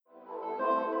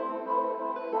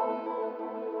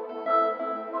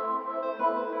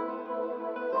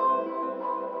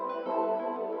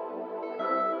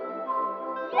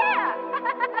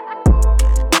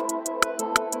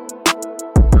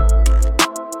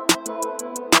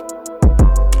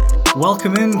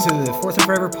Welcome into the Fourth and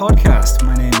Forever podcast.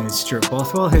 My name is Stuart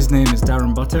Bothwell, his name is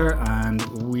Darren Butter, and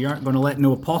we aren't going to let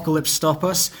no apocalypse stop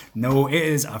us. No, it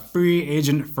is a free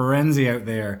agent frenzy out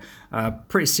there. A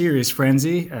pretty serious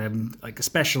frenzy,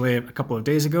 especially a couple of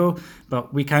days ago,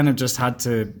 but we kind of just had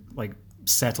to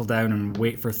settle down and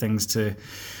wait for things to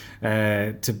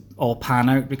all pan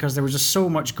out because there was just so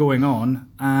much going on.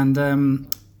 And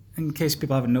in case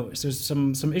people haven't noticed, there's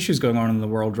some issues going on in the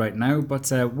world right now,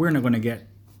 but we're not going to get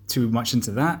too much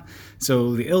into that.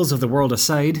 So the ills of the world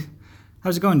aside,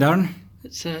 how's it going, Darren?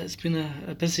 It's been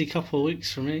a busy couple of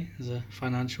weeks for me as a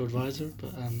financial advisor,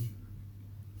 but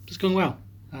it's going well.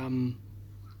 Been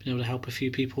able to help a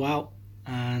few people out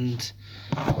and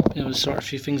been able to sort a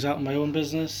few things out in my own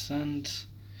business, and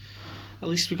at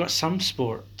least we've got some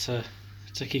sport to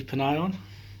keep an eye on,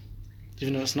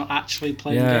 even though it's not actually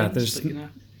playing games. But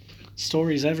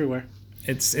stories everywhere.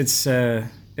 It's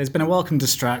been a welcome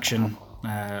distraction.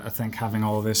 I think having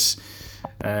all this,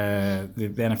 the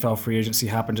NFL free agency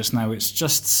happen just now, it's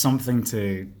just something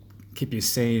to keep you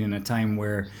sane in a time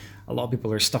where a lot of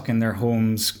people are stuck in their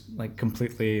homes,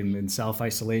 completely in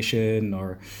self-isolation,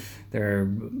 or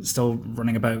they're still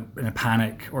running about in a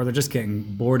panic, or they're just getting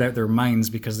bored out their minds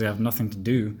because they have nothing to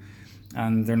do,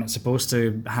 and they're not supposed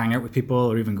to hang out with people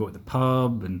or even go to the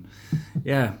pub. And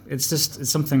yeah, it's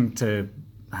something to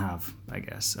have, I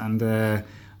guess. And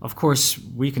of course,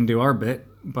 we can do our bit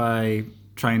by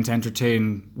trying to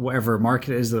entertain whatever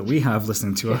market it is that we have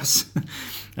listening to us.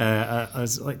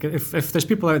 If there's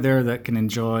people out there that can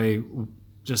enjoy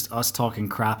just us talking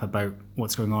crap about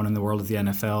what's going on in the world of the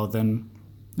NFL, then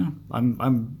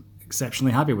I'm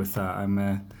exceptionally happy with that.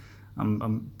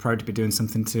 I'm proud to be doing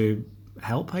something to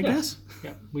help, I guess.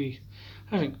 Yeah, we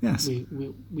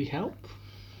help.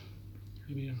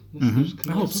 Maybe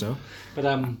I hope so. But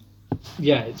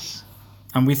it's.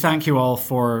 And we thank you all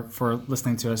for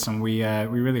listening to us, and we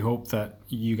really hope that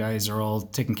you guys are all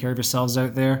taking care of yourselves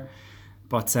out there.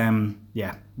 But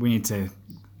we need to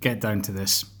get down to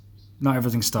this. Not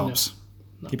everything stops.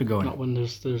 Keep it going. Not when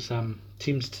there's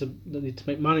teams that need to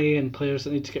make money and players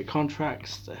that need to get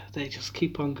contracts. They just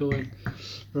keep on going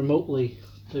remotely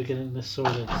to getting this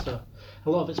sorted. So a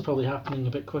lot of it's probably happening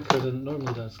a bit quicker than it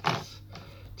normally does, because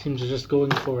teams are just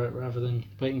going for it rather than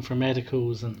waiting for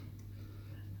medicals and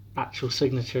actual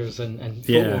signatures and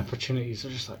photo opportunities.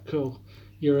 They're just like, cool,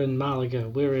 you're in Malaga,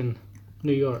 we're in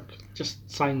New York, just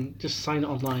sign it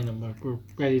online and we're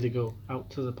ready to go out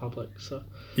to the public. So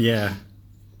yeah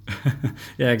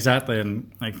exactly.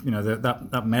 And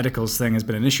that medicals thing has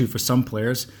been an issue for some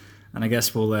players, and I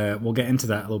guess we'll get into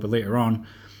that a little bit later on.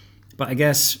 But I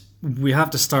guess we have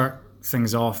to start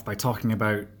things off by talking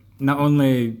about not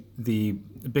only the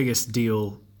biggest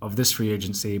deal of this free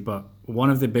agency, but one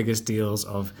of the biggest deals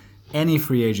of any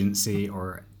free agency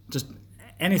or just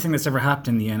anything that's ever happened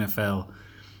in the NFL,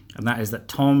 and that is that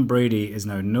Tom Brady is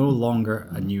now no longer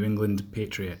a New England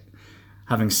Patriot,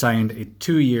 having signed a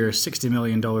 2-year, $60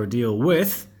 million deal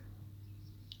with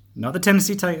not the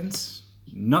Tennessee Titans,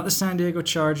 not the San Diego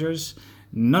Chargers,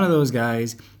 none of those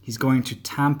guys. He's going to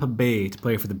Tampa Bay to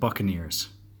play for the Buccaneers.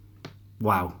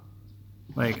 Wow.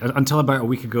 Until about a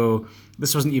week ago,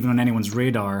 this wasn't even on anyone's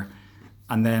radar.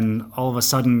 And then all of a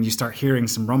sudden you start hearing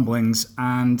some rumblings,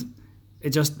 and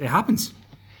it happens.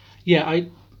 Yeah,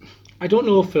 I don't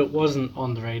know if it wasn't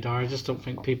on the radar. I just don't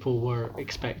think people were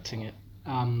expecting it.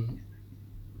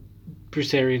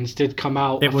 Bruce Arians did come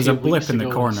out. It was a blip in the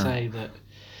corner. And say that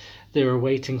they were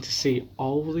waiting to see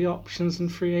all the options in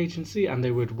free agency, and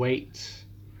they would wait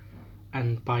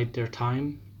and bide their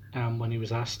time when he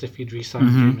was asked if he'd re-sign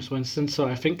Jameis Winston. So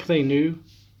I think they knew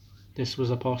this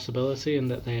was a possibility and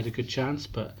that they had a good chance,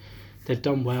 but they've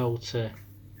done well to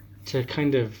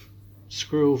kind of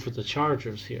screw over the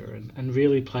Chargers here and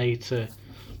really play to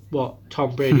what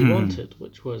Tom Brady wanted,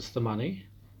 which was the money.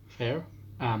 Fair.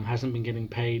 Hasn't been getting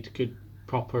paid good,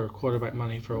 proper quarterback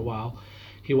money for a while.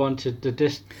 He wanted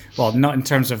well, not in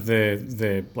terms of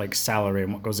the salary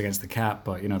and what goes against the cap,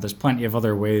 but there's plenty of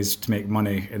other ways to make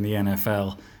money in the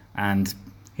NFL, and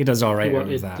he does all right out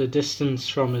of that. The distance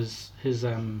from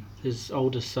his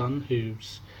oldest son,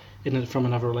 who's from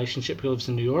another relationship, who lives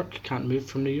in New York, can't move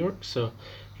from New York, so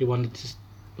he wanted to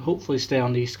hopefully stay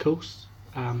on the East Coast.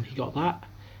 He got that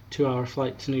 2-hour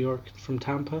flight to New York from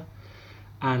Tampa,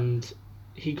 and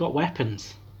he got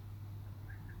weapons.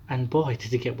 And boy,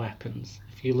 did he get weapons!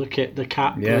 If you look at the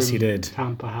cap room he did.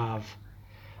 Tampa have,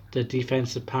 the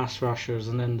defensive pass rushers,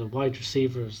 and then the wide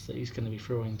receivers that he's going to be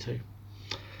throwing to.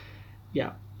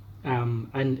 Yeah,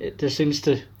 there seems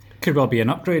to could well be an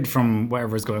upgrade from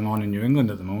whatever's going on in New England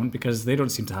at the moment, because they don't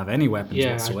seem to have any weapons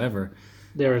whatsoever.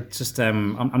 It's just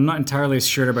I'm not entirely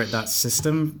sure about that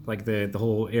system, like the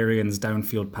whole Arians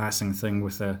downfield passing thing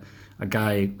with a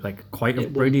guy like quite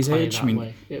of Brady's age. I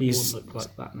mean, it won't look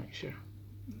like that next year.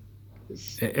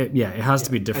 It has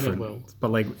to be different,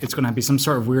 but like it's going to be some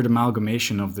sort of weird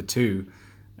amalgamation of the two,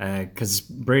 because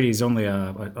Brady's only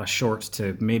a short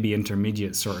to maybe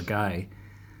intermediate sort of guy,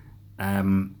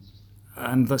 and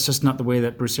that's just not the way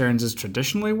that Bruce Arians has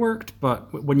traditionally worked.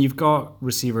 But when you've got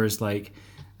receivers like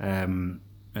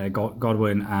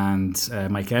Godwin and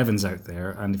Mike Evans out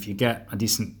there, and if you get a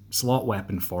decent slot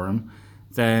weapon for him,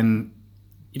 then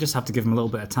you just have to give him a little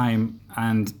bit of time,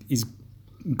 and he's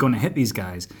going to hit these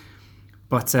guys.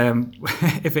 But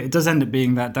if it does end up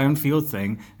being that downfield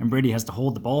thing and Brady has to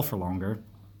hold the ball for longer,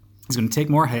 he's going to take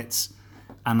more hits,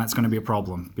 and that's going to be a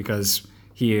problem because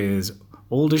he is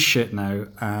old as shit now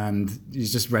and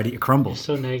he's just ready to crumble. He's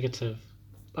so negative.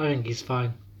 I think he's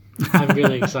fine. I'm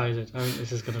really excited. I think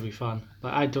this is going to be fun.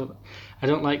 But I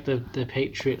don't like the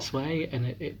Patriots way, and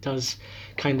it does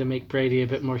kind of make Brady a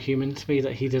bit more human to me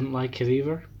that he didn't like it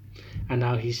either. And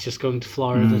now he's just going to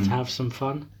Florida to have some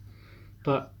fun.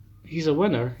 But he's a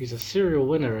winner. He's a serial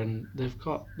winner, and they've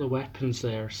got the weapons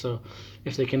there. So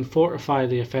if they can fortify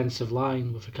the offensive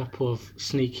line with a couple of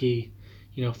sneaky,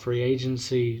 free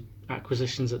agency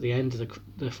acquisitions at the end of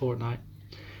the fortnight,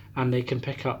 and they can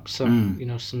pick up some,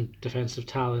 some defensive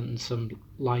talent and some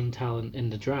line talent in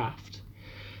the draft,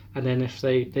 and then if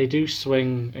they do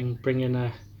swing and bring in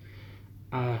a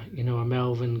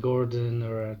Melvin Gordon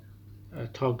or a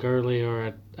Todd Gurley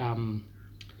or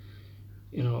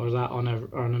or that on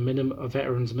a minimum, a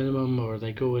veterans minimum, or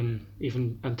they go in,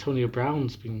 even Antonio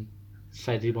Brown's been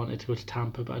said he wanted to go to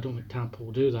Tampa, but I don't think Tampa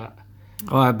will do that.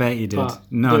 Oh, I bet you did. But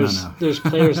No. There's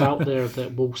players out there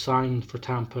that will sign for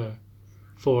Tampa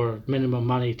for minimum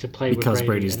money to play because with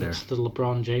Brady, Brady's and there. It's the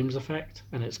LeBron James effect,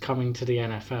 and it's coming to the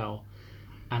NFL,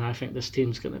 and I think this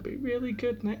team's going to be really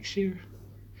good next year.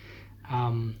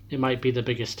 It might be the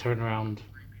biggest turnaround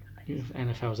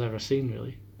NFL's ever seen,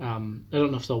 really. I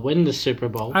don't know if they'll win the Super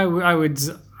Bowl. I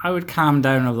would calm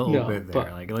down a little bit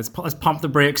there. Like let's pump the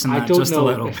brakes on that just a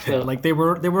little bit. Like they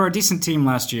were a decent team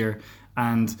last year,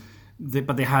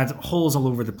 but they had holes all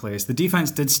over the place. The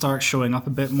defense did start showing up a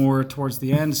bit more towards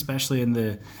the end, especially in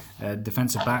the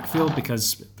defensive backfield,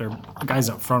 because their guys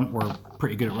up front were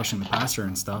pretty good at rushing the passer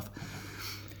and stuff.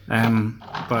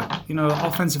 But the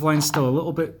offensive line's still a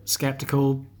little bit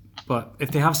skeptical. But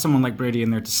if they have someone like Brady in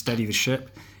there to steady the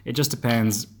ship, it just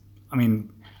depends. I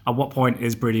mean, at what point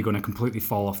is Brady going to completely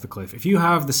fall off the cliff? If you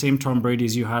have the same Tom Brady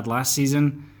as you had last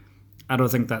season, I don't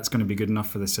think that's going to be good enough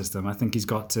for the system. I think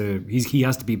he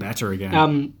has to be better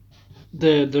again.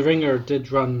 The Ringer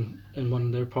did run in one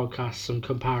of their podcasts some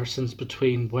comparisons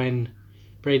between when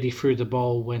Brady threw the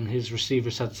ball when his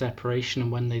receivers had separation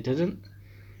and when they didn't.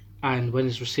 And when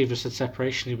his receivers had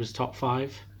separation, he was top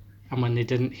 5. And when they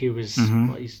didn't, he was,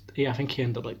 I think he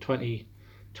ended up like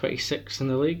 26 in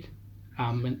the league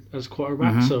as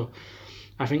quarterback. So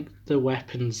I think the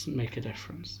weapons make a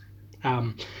difference.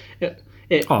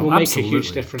 It will make a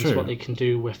huge difference what they can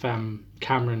do with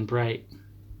Cameron Brate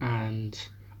and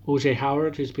OJ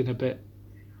Howard, who's been a bit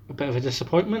of a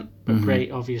disappointment. But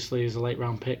Brate obviously is a late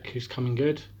round pick who's coming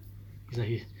good.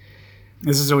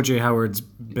 This is OJ Howard's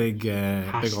big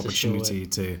opportunity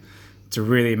to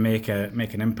really make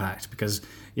an impact, because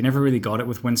you never really got it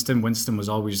with Winston. Winston was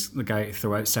always the guy to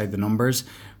throw outside the numbers.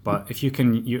 But if you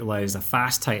can utilize a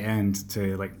fast tight end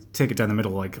to like take it down the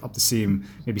middle, like up the seam,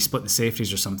 maybe split the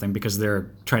safeties or something, because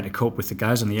they're trying to cope with the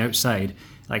guys on the outside,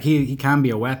 like he can be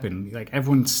a weapon. Like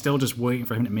everyone's still just waiting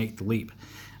for him to make the leap.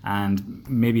 And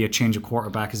maybe a change of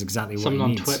quarterback is exactly what he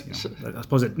needs. I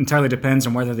suppose it entirely depends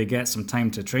on whether they get some time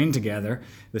to train together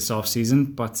this off-season,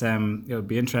 but it would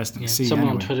be interesting to see. Someone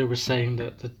on Twitter was saying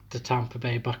that the Tampa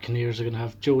Bay Buccaneers are going to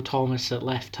have Joe Thomas at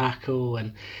left tackle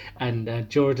and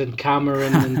Jordan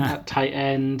Cameron at tight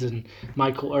end and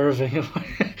Michael Irving,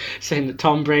 saying that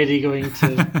Tom Brady going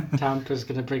to Tampa is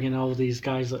going to bring in all these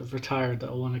guys that have retired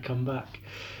that will want to come back.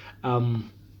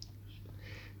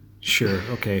 Sure,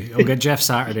 okay. I'll get Jeff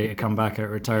Saturday to come back out of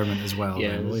retirement as well.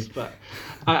 Yeah, but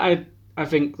I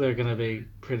think they're going to be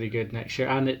pretty good next year,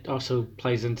 and it also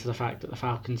plays into the fact that the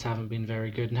Falcons haven't been very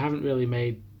good and haven't really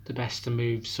made the best of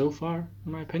moves so far,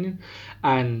 in my opinion.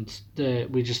 And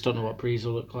we just don't know what Breeze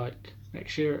will look like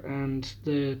next year, and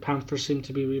the Panthers seem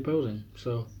to be rebuilding.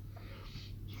 So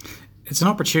it's an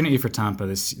opportunity for Tampa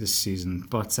this season,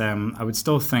 but I would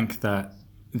still think that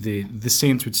the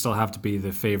Saints would still have to be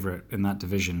the favorite in that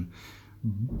division,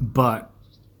 but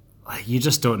you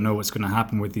just don't know what's going to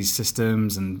happen with these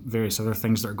systems and various other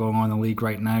things that are going on in the league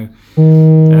right now.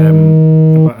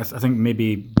 But I think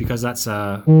maybe because that's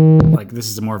this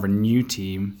is more of a new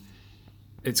team,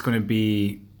 it's going to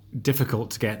be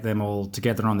difficult to get them all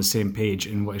together on the same page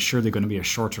in what is surely going to be a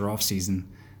shorter off season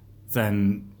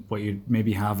than what you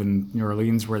maybe have in New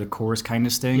Orleans, where the core is kind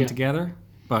of staying together.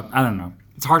 But I don't know.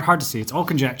 It's hard to see. It's all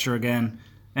conjecture again.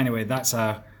 Anyway, that's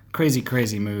a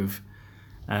crazy move.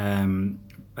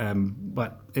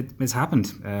 But it's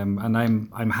happened, and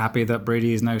I'm happy that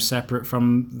Brady is now separate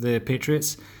from the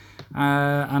Patriots,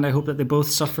 and I hope that they both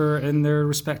suffer in their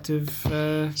respective.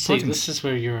 See, this is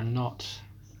where you're not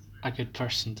a good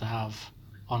person to have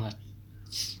on a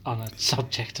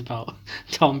subject about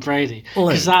Tom Brady,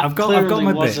 because that I've got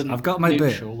my bit. I've got my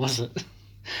neutral, was it?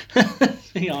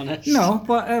 Be honest. No,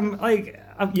 but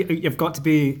you've got to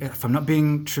be. If I'm not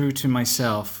being true to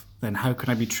myself, then how can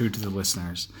I be true to the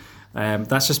listeners?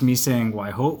 That's just me saying what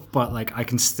I hope, but I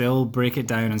can still break it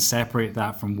down and separate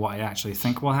that from what I actually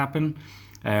think will happen.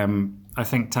 I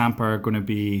think Tampa are going to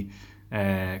be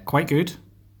quite good,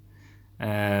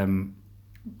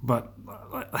 but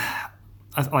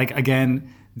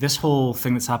again, this whole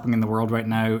thing that's happening in the world right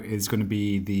now is going to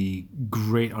be the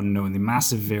great unknown, the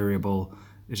massive variable.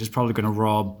 It's just probably going to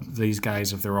rob these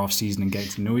guys of their off season and get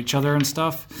to know each other and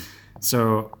stuff.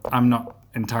 So I'm not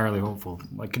entirely hopeful.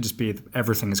 It could just be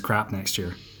everything is crap next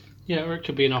year. Yeah, or it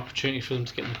could be an opportunity for them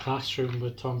to get in the classroom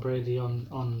with Tom Brady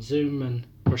on Zoom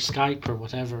or Skype or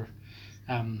whatever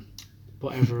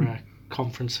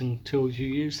conferencing tools you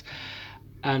use,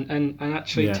 and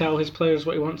actually tell his players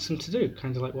what he wants them to do,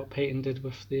 kind of like what Peyton did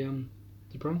with the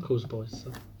Broncos boys.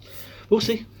 So we'll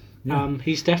see. Yeah.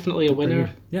 He's definitely a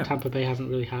winner. Yeah. Tampa Bay haven't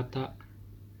really had that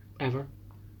ever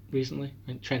recently. I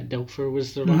think Trent Dilfer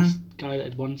was the last guy that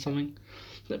had won something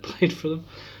that played for them.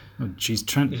 Oh, geez,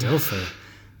 Trent Dilfer.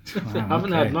 Wow, they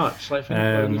haven't had much.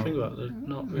 When you think about it,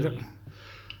 not really.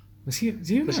 Was he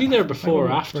there before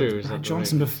or after? Brad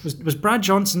Johnson was Brad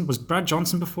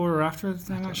Johnson before or after the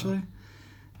time, actually?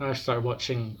 I started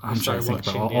watching. I'm trying to think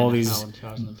about all these in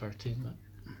 2013.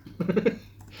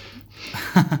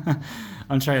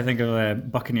 I'm trying to think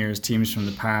of Buccaneers teams from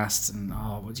the past, and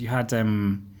you had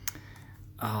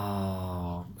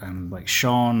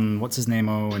Sean, what's his name,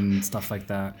 and stuff like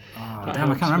that. I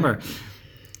can't remember.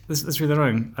 This is really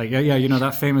annoying.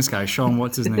 That famous guy, Sean,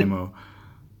 what's his name?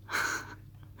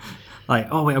 I'm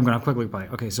gonna have a quick look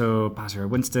back. Okay, so passer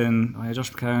Winston,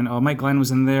 Josh McCown, Mike Glenn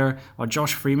was in there,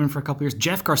 Josh Freeman for a couple of years,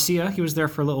 Jeff Garcia, he was there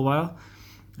for a little while,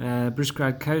 Bruce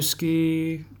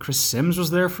Gradkowski, Chris Sims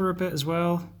was there for a bit as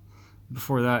well.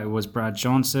 Before that, it was Brad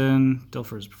Johnson.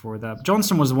 Dilfer's before that.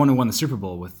 Johnson was the one who won the Super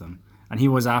Bowl with them, and he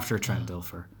was after Trent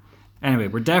Dilfer. Anyway,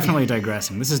 we're definitely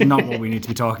digressing. This is not what we need to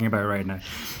be talking about right now.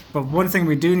 But one thing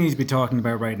we do need to be talking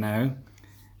about right now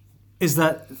is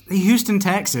that the Houston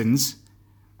Texans,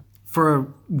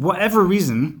 for whatever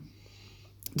reason,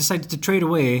 decided to trade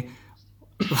away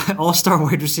all-star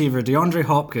wide receiver DeAndre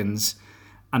Hopkins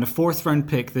and a fourth-round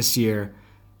pick this year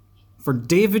for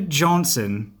David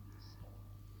Johnson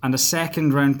and a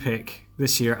second-round pick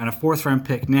this year and a fourth-round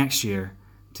pick next year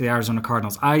to the Arizona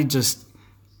Cardinals. This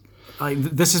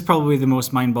is probably the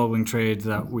most mind-boggling trade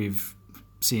that we've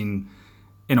seen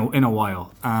in a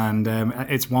while, and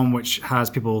it's one which has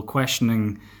people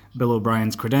questioning Bill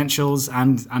O'Brien's credentials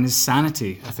and his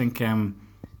sanity. I think a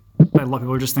lot of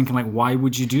people are just thinking, why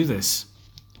would you do this?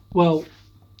 Well,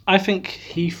 I think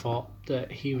he thought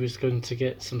that he was going to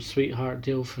get some sweetheart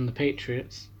deal from the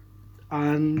Patriots,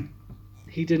 and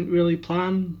he didn't really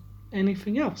plan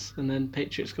anything else. And then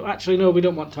Patriots go, actually, no, we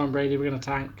don't want Tom Brady. We're going to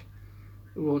tank.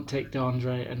 We won't take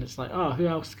DeAndre. And it's who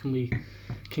else can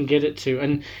get it to?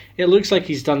 And it looks like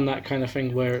he's done that kind of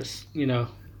thing where it's,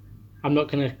 I'm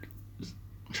not going to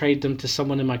trade them to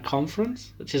someone in my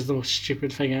conference, which is the most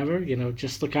stupid thing ever.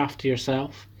 Just look after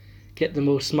yourself. Get the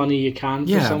most money you can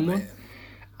for someone.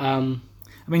 I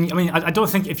don't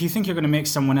think, if you think you're going to make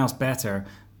someone else better,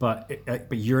 but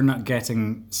you're not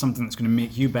getting something that's going to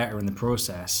make you better in the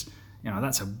process,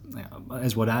 that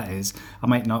is what that is. I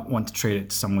might not want to trade it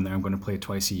to someone that I'm going to play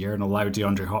twice a year and allow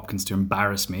DeAndre Hopkins to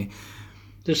embarrass me.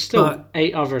 There's still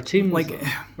 8 other teams,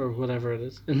 or whatever it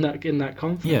is, in that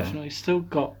conference. Yeah. He's still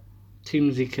got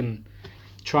teams he can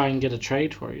try and get a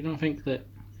trade for. You don't think that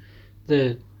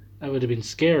that would have been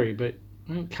scary, but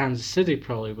I think Kansas City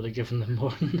probably would have given them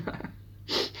more than that.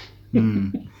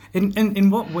 In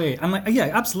what way? And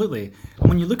absolutely.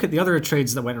 When you look at the other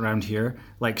trades that went around here,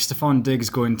 like Stephon Diggs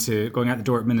going out the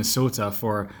door at Minnesota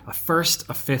for a first,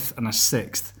 a fifth, and a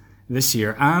sixth this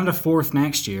year, and a fourth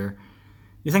next year,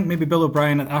 You think maybe Bill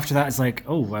O'Brien after that is like,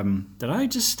 oh, did I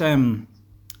just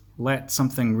let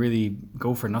something really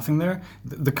go for nothing there?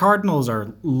 The Cardinals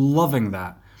are loving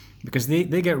that because they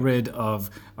get rid of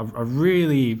a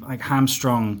really like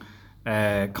hamstrung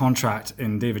contract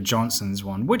in David Johnson's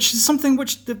one, which is something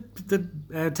which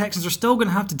the Texans are still going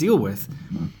to have to deal with.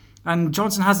 And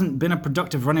Johnson hasn't been a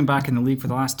productive running back in the league for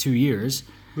the last 2 years.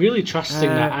 Really trusting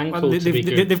that ankle to be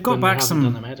good. They've got back some.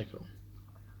 Done a medical.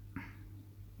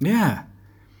 Yeah,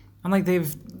 and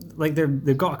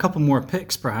they've got a couple more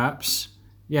picks, perhaps.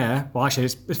 Yeah, well, actually,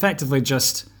 it's effectively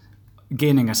just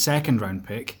gaining a second-round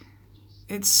pick.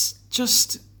 It's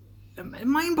just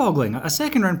mind-boggling. A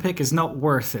second-round pick is not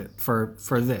worth it for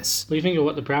this. What do you think of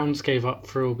what the Browns gave up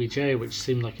for OBJ, which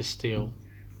seemed like a steal?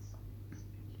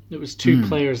 It was 2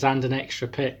 players and an extra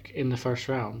pick in the first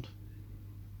round.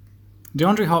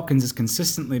 DeAndre Hopkins has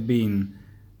consistently been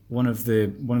one of the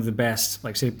best,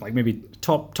 maybe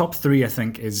top 3. I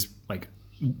think is like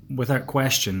without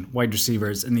question wide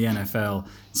receivers in the NFL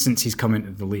since he's come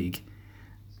into the league.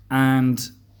 And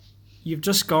you've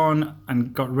just gone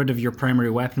and got rid of your primary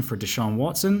weapon for Deshaun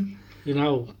Watson.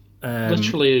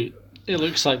 Literally, it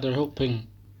looks like they're hoping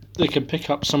they can pick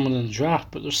up someone in the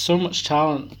draft, but there's so much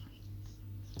talent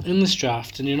in this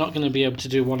draft, and you're not going to be able to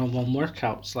do one-on-one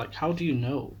workouts. Like, how do you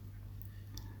know?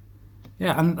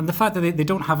 Yeah, and the fact that they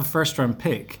don't have a first-round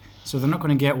pick, so they're not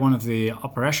going to get one of the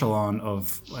upper echelon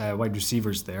of wide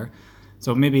receivers there.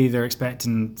 So maybe they're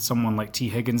expecting someone like T.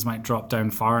 Higgins might drop down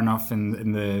far enough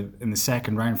in the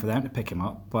second round for them to pick him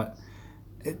up. But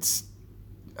there's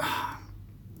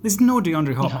no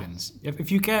DeAndre Hopkins. No.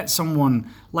 If you get someone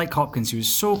like Hopkins who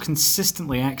is so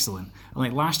consistently excellent, and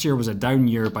like last year was a down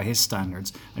year by his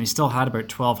standards, and he still had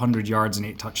about 1,200 yards and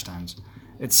 8 touchdowns.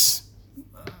 This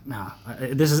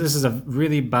is a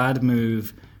really bad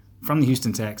move from the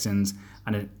Houston Texans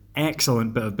and an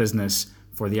excellent bit of business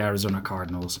for the Arizona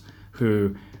Cardinals,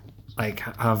 who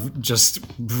have just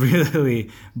really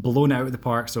blown out of the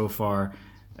park so far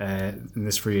in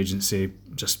this free agency.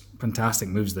 Just fantastic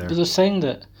moves there. They're saying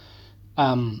that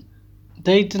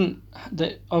they didn't.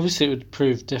 Obviously, it would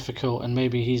prove difficult, and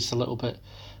maybe he's a little bit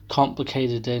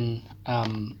complicated in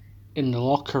the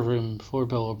locker room for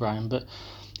Bill O'Brien, but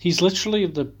he's literally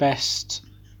the best,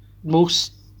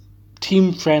 most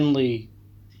team-friendly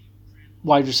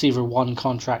wide receiver 1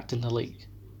 contract in the league.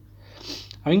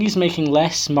 I think he's making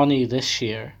less money this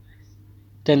year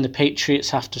than the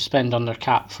Patriots have to spend on their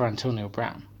cap for Antonio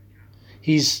Brown.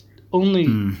 He's only,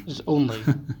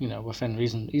 within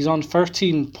reason. He's on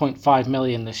 $13.5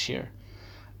 million this year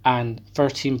and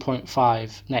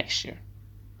 $13.5 next year.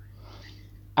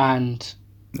 And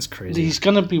that's crazy. He's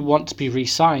going to want to be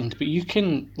re-signed, but you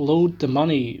can load the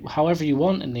money however you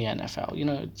want in the NFL.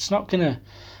 It's not going to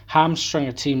hamstring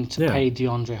a team to pay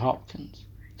DeAndre Hopkins,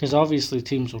 because obviously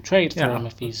teams will trade for him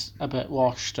if he's a bit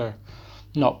washed or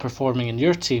not performing in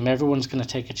your team. Everyone's going to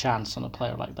take a chance on a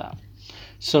player like that.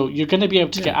 So you're going to be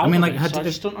able to get out of it. So I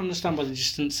just don't understand why they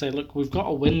just didn't say, look, we've got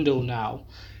a window now.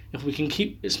 If we can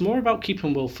it's more about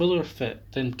keeping Will Fuller fit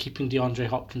than keeping DeAndre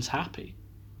Hopkins happy.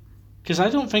 Because I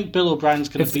don't think Bill O'Brien's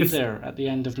going to be there at the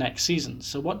end of next season.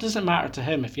 So what does it matter to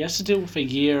him if he has to deal with a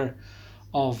year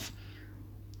of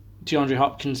DeAndre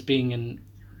Hopkins being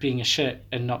a shit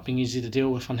and not being easy to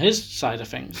deal with on his side of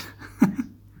things?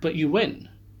 But you win,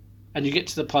 and you get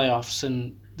to the playoffs,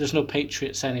 and there's no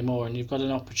Patriots anymore, and you've got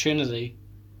an opportunity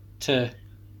to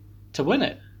win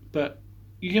it. But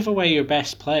you give away your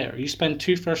best player. You spend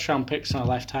 2 first-round picks on a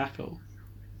left tackle.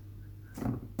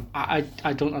 I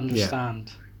don't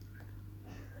understand.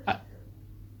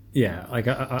 Yeah, like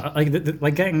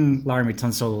getting Laramie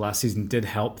Tunsil last season did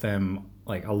help them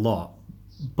like a lot,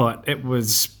 but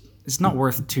it's not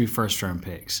worth 2 first-round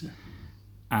picks.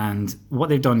 And what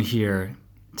they've done here,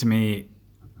 to me,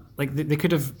 like they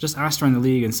could have just asked around the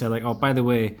league and said like, oh, by the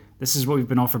way, this is what we've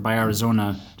been offered by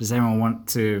Arizona. Does anyone want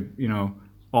to,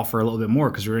 offer a little bit more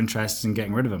because we're interested in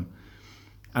getting rid of him?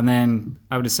 And then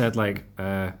I would have said like,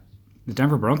 the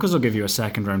Denver Broncos will give you a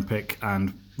second-round pick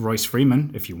and Royce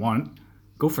Freeman if you want.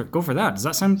 Go for that. Does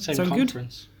that sound good?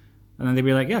 And then they'd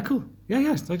be like, yeah, cool.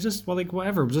 Yeah. Like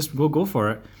whatever. Just go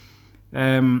for it.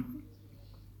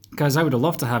 Because I would have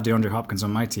loved to have DeAndre Hopkins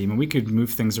on my team, and we could move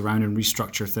things around and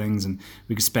restructure things, and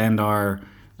we could spend our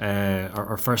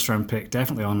first round pick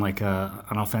definitely on like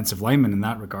an offensive lineman in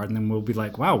that regard, and then we'll be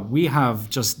like, wow, we have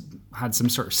just had some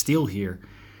sort of steal here.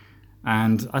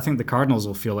 And I think the Cardinals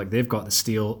will feel like they've got the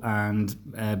steal, and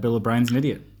Bill O'Brien's an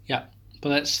idiot. Yeah. But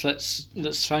let's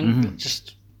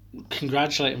just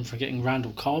congratulate him for getting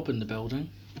Randall Cobb in the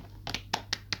building.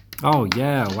 Oh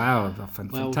yeah! Wow,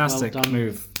 fantastic well done.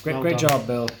 move. Great job,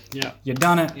 Bill. Yeah, you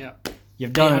done it. Yeah,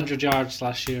 You've done 800 yards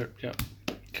last year. Yeah,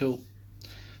 cool.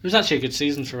 It was actually a good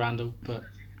season for Randall, but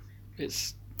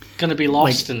it's going to be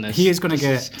lost in this. He is going to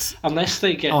get... Unless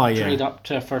they get trade up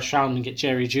to a first round and get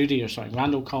Jerry Jeudy or something,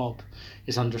 Randall Cobb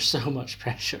is under so much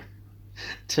pressure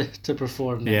to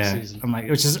perform next season.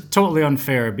 Which is totally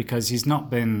unfair because he's not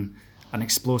been an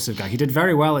explosive guy. He did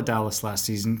very well at Dallas last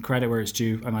season, credit where it's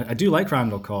due. And I do like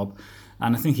Randall Cobb,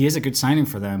 and I think he is a good signing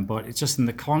for them, but it's just in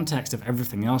the context of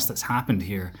everything else that's happened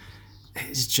here,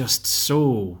 it's just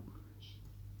so...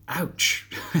 ouch.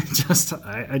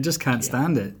 I just can't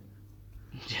stand it.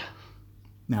 Yeah.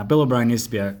 Now, Bill O'Brien needs to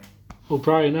be out.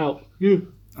 O'Brien out. Yeah.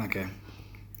 Okay.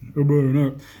 O'Brien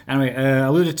out. Anyway, I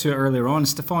alluded to it earlier on.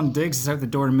 Stephon Diggs is out the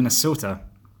door in Minnesota.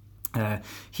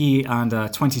 He and a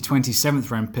 2020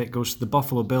 7th round pick goes to the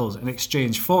Buffalo Bills in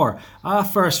exchange for a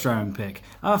 1st round pick,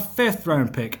 a 5th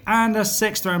round pick, and a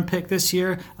 6th round pick this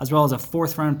year, as well as a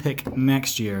 4th round pick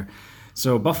next year.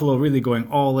 So Buffalo really going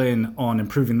all in on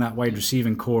improving that wide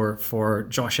receiving core for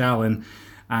Josh Allen.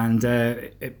 And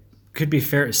it could be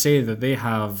fair to say that they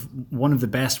have one of the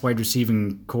best wide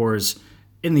receiving cores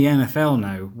in the NFL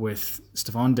now with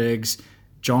Stephon Diggs,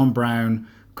 John Brown,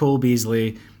 Cole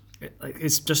Beasley.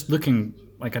 It's just looking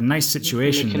like a nice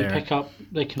situation there.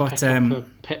 They can pick up a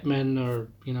Pittman or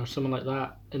someone like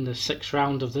that in the 6th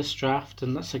round of this draft,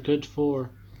 and that's a good 4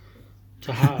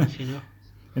 to have.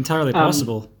 Entirely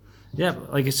possible. Yeah,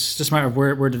 it's just a matter of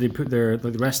where do they put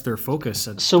the rest of their focus.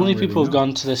 So many people have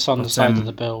gone to this on the side of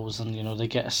the Bills, and they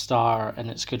get a star, and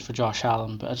it's good for Josh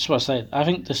Allen. But I just want to say, I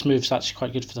think this move's actually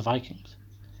quite good for the Vikings.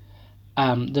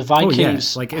 The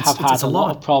Vikings have had a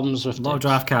lot of problems with a lot of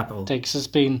draft capital. Diggs has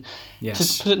been,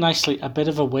 to put it nicely, a bit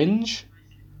of a whinge.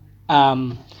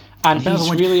 And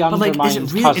he's really undermined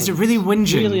Cousins. Is it really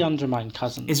whinging? Really undermined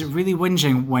Cousins. Is it really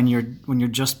whinging when you're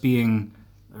just being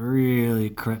really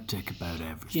cryptic about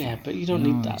everything? Yeah, but you don't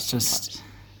need that. It's just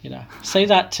say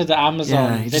that to the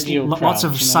Amazon video crowd. Lots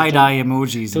of side-eye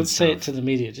emojis. Don't say it to the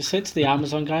media. Just say it to the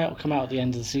Amazon guy. It'll come out at the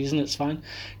end of the season. It's fine.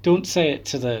 Don't say it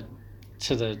to the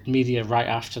media right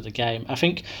after the game. I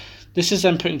think this is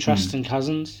them putting trust in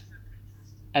Cousins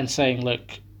and saying, look,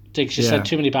 Diggs, you said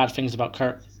too many bad things about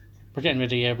Kirk. We're getting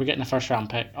rid of you. We're getting a 1st round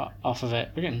pick off of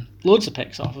it. We're getting loads of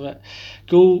picks off of it.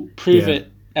 Go prove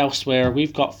it elsewhere.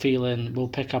 We've got feeling. We'll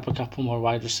pick up a couple more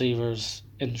wide receivers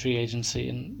in free agency,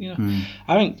 and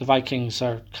I think the Vikings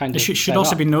are kind of. It should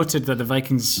also be noted that the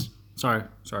Vikings. Sorry.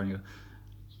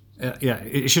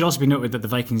 It should also be noted that the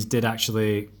Vikings did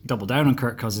actually double down on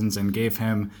Kirk Cousins and gave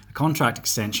him a contract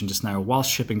extension just now whilst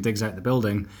shipping Diggs out the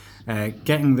building.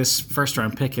 Getting this 1st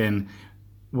round pick in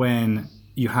when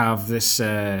you have this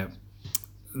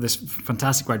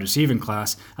fantastic wide receiving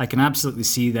class, I can absolutely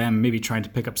see them maybe trying to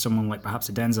pick up someone like perhaps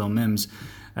a Denzel Mims,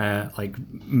 like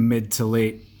mid to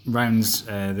late rounds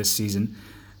this season.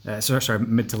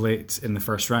 Mid to late in the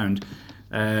 1st round,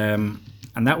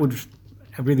 and that would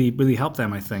really, really help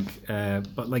them, I think.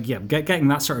 But getting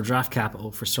that sort of draft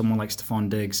capital for someone like Stephon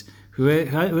Diggs, who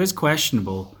is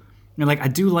questionable. I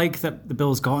do like that the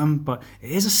Bills got him, but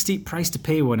it is a steep price to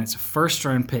pay when it's a 1st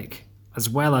round pick as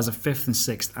well as a 5th and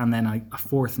 6th, and then a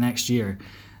 4th next year.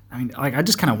 I mean, I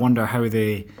just kind of wonder how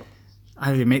they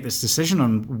make this decision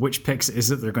on which picks it is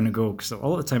that they're going to go, because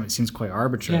all the time it seems quite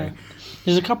arbitrary. Yeah.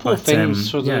 There's a couple of things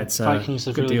for the Vikings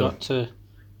have really got to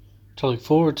look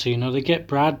forward to. They get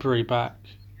Bradbury back,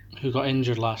 who got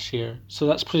injured last year, so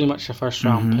that's pretty much a 1st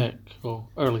round pick, or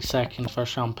early 2nd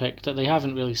 1st round pick that they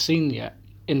haven't really seen yet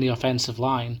in the offensive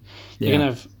line. They're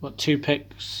going to have 2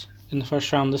 picks in the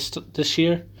 1st round this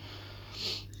year.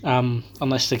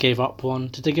 Unless they gave up one.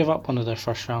 Did they give up one of their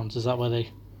 1st rounds? Is that why they...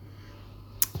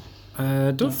 I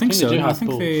don't think so. I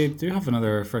think they do have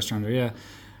another 1st rounder,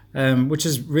 which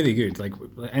is really good. Like,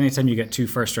 anytime you get 2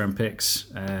 1st round picks,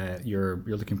 you're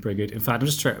looking pretty good. In fact, I'm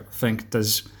just trying to think,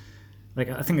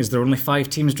 is there only 5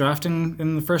 teams drafting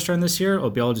in the 1st round this year?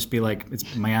 It'll just be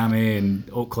it's Miami and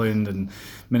Oakland and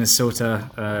Minnesota,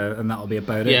 and that'll be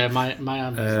about it. Yeah,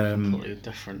 Miami's a completely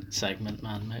different segment,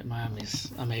 man.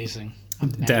 Miami's amazing.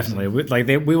 Definitely.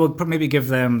 We will maybe give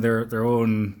them their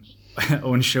own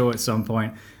show at some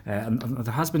point. And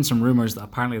there has been some rumours that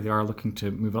apparently they are looking to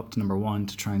move up to number 1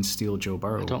 to try and steal Joe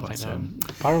Burrow. I don't think so.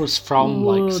 Burrow's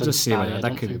from Cincinnati. I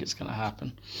don't think it's going to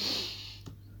happen.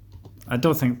 I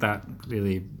don't think that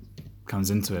really comes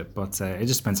into it, but it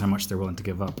just depends how much they're willing to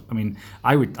give up. I mean,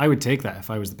 I would take that if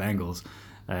I was the Bengals,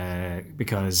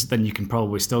 because then you can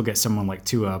probably still get someone like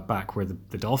Tua back where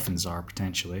the Dolphins are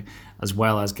potentially, as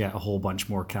well as get a whole bunch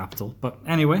more capital. But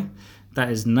anyway, that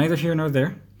is neither here nor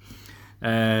there.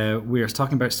 We are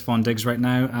talking about Stephon Diggs right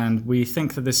now, and we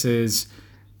think that this is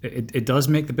it does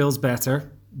make the Bills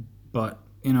better, but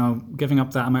giving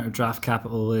up that amount of draft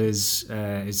capital is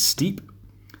steep.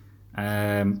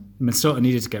 Minnesota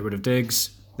needed to get rid of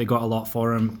Diggs. They got a lot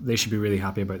for him. They should be really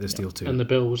happy about this deal too. And the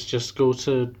Bills just go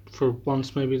to, for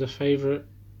once, maybe the favourite.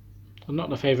 Well, not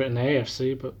the favourite in the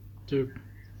AFC, but they're...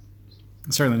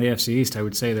 Certainly in the AFC East, I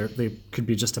would say they could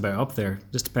be just about up there.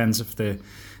 Just depends if the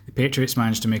Patriots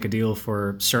manage to make a deal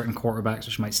for certain quarterbacks,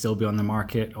 which might still be on the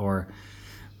market, or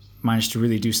manage to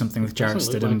really do something with Jarrett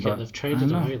Stidham. Like they've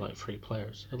traded away like 3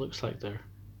 players. It looks like they're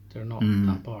not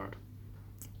that bored.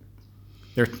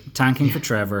 They're tanking for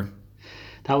Trevor.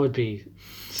 That would be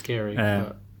scary,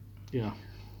 but yeah.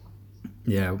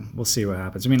 Yeah, we'll see what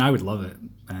happens. I mean, I would love it,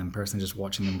 personally, just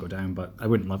watching them go down, but I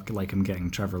wouldn't like him getting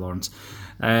Trevor Lawrence.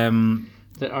 Are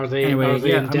they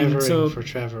endeavouring for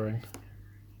Trevoring?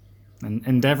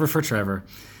 Endeavour for Trevor.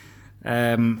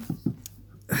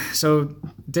 So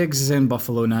Diggs is in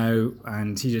Buffalo now,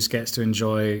 and he just gets to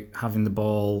enjoy having the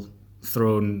ball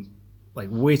thrown like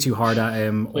way too hard at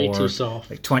him, or too soft,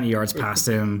 like 20 yards past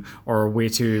him, or way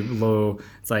too low.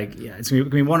 It's like, yeah, it's going to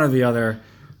be one or the other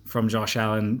from Josh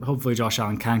Allen. Hopefully Josh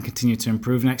Allen can continue to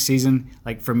improve next season.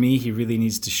 Like, for me, he really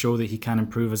needs to show that he can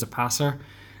improve as a passer.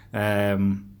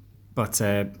 But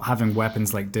having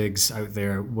weapons like Diggs out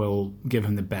there will give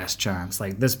him the best chance.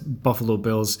 Like, this Buffalo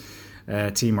Bills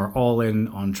team are all in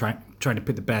on trying to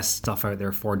put the best stuff out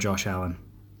there for Josh Allen.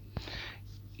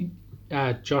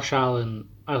 Josh Allen,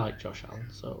 I like Josh Allen,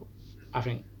 so I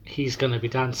think he's going to be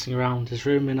dancing around his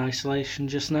room in isolation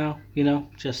just now,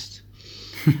 just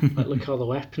like, look at all the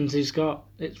weapons he's got.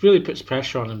 It really puts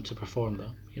pressure on him to perform,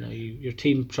 though. Your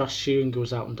team trusts you and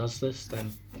goes out and does this,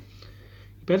 then you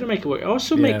better make it work. It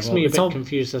also makes me a bit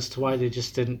confused as to why they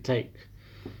just didn't take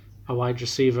a wide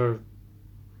receiver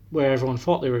where everyone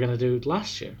thought they were going to do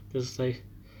last year, because I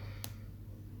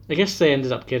guess they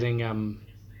ended up getting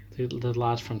the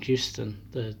lad from Houston,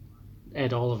 the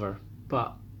Ed Oliver,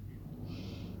 but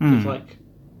they've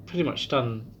pretty much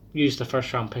used the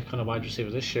first round pick on a wide receiver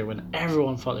this year when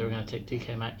everyone thought they were going to take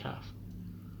DK Metcalf.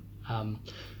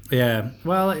 Yeah,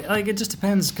 well, it just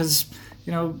depends, because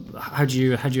how do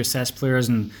you assess players,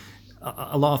 and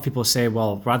a lot of people say,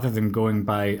 well, rather than going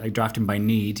by drafting by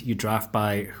need, you draft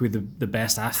by who the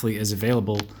best athlete is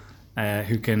available,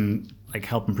 who can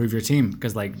help improve your team,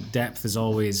 because depth is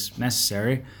always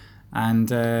necessary, and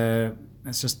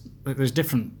it's just there's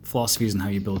different philosophies on how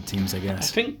you build teams, I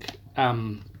guess. I think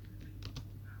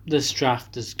this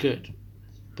draft is good,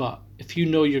 but if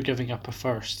you're giving up a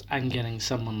first and getting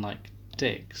someone like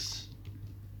Diggs,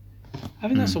 I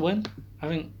think that's a win. I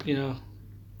think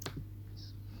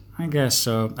I guess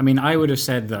so. I mean, I would have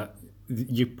said that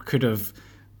you could have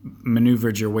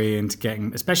maneuvered your way into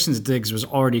getting, especially since Diggs was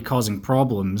already causing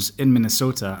problems in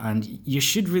Minnesota, and you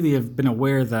should really have been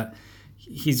aware that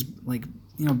he's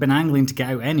been angling to get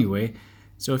out anyway.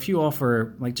 So if you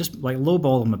offer just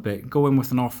lowball him a bit, go in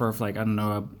with an offer of I don't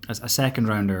know, a second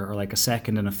rounder, or a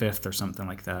second and a fifth or something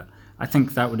like that, I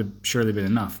think that would have surely been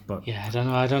enough. But yeah, I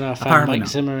don't know if Mike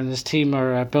Zimmer and his team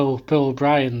or Bill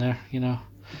O'Brien there.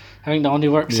 I think that only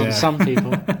works on some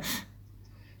people.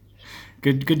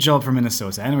 Good job for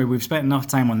Minnesota. Anyway, we've spent enough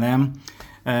time on them.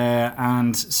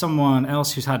 And someone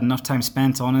else who's had enough time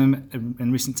spent on him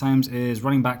in recent times is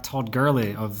running back Todd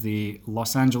Gurley of the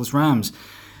Los Angeles Rams.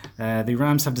 The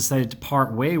Rams have decided to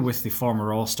part way with the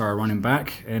former All-Star running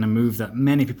back in a move that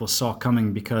many people saw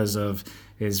coming because of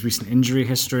his recent injury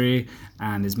history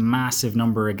and his massive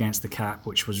number against the cap,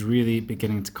 which was really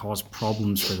beginning to cause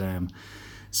problems for them.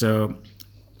 So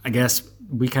I guess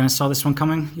we kind of saw this one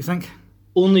coming, you think?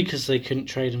 Only because they couldn't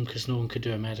trade him because no one could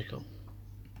do a medical.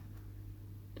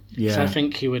 Yeah. So I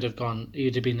think he would have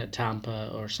been at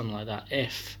Tampa or something like that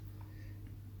if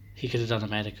he could have done a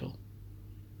medical.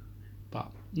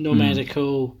 But no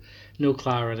medical, no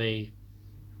clarity.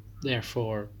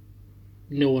 Therefore,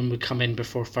 no one would come in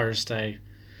before Thursday.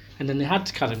 And then they had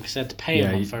to cut him because they had to pay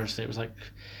him on Thursday. It was I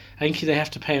think they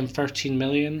have to pay him $13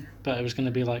 million, but it was going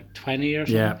to be 20 or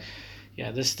something.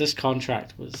 Yeah, this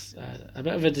contract was a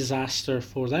bit of a disaster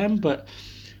for them, but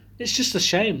it's just a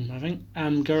shame. I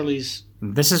think Gurley's...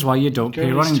 This is why you don't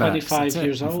pay running backs. 25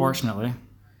 years old. Unfortunately.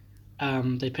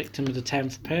 They picked him with the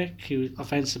 10th pick. He was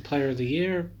Offensive Player of the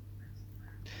Year.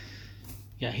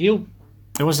 Yeah,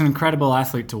 It was an incredible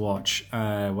athlete to watch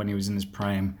when he was in his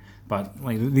prime, but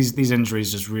these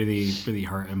injuries just really, really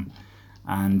hurt him.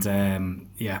 And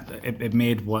it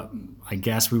made what I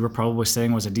guess we were probably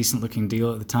saying was a decent looking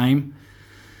deal at the time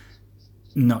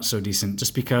not so decent,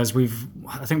 just because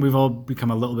I think we've all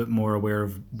become a little bit more aware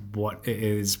of what it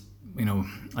is,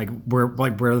 where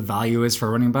the value is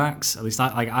for running backs. At least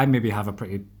I maybe have a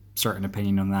pretty certain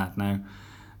opinion on that now.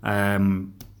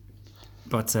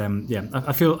 But yeah,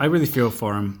 I really feel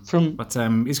for him. But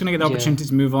he's going to get the opportunity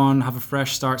to move on, have a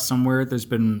fresh start somewhere. There's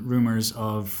been rumors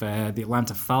of the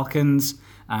Atlanta Falcons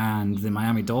and the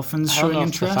Miami Dolphins showing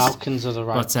interest. The Falcons are the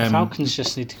right. The Falcons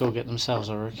just need to go get themselves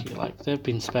a rookie. Like, they've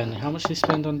been spending, how much they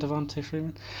spend on Devontae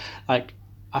Freeman? Like,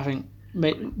 I think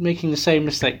making the same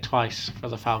mistake twice for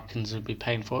the Falcons would be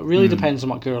painful. It really depends on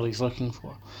what Gurley's looking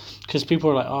for, because people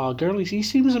are like, "Oh, Gurley, he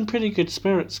seems in pretty good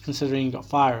spirits considering he got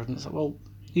fired." And it's like, well,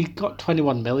 he got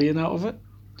 21 million out of it.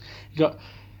 You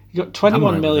got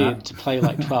 21 million to play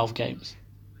like 12 games.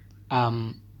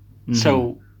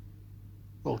 So,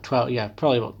 well, 12, yeah,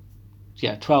 probably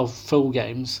about 12 full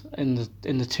games in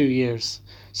the 2 years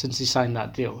since he signed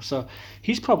that deal. So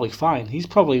he's probably fine. He's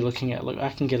probably looking at, look, I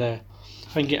can get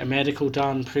a medical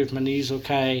done, prove my knee's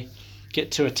okay, get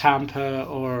to a Tampa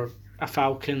or a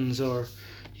Falcons or,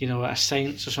 a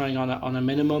Saints or something on a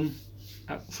minimum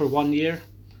for 1 year,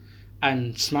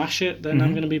 and smash it. Then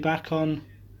I'm going to be back on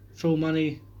full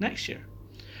money next year,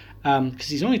 because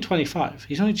he's only 25.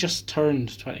 He's only just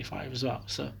turned 25 as well.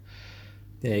 So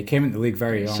yeah, he came into the league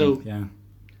very young. So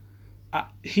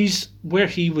he's where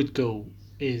he would go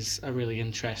is a really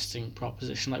interesting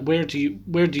proposition. Like, where do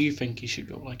you think he should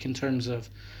go? Like, in terms of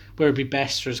where it'd be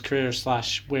best for his career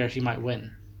 / where he might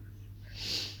win.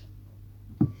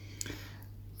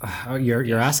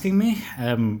 You're asking me?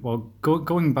 Well,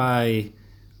 going by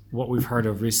what we've heard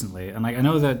of recently, and I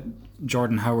know that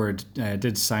Jordan Howard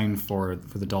did sign for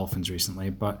the Dolphins recently,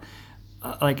 but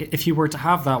if you were to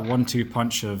have that 1-2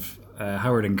 punch of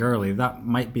Howard and Gurley, that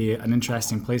might be an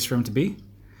interesting place for him to be.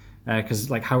 Because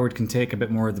Howard can take a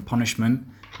bit more of the punishment,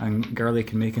 and Gurley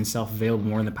can make himself available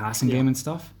more in the passing game and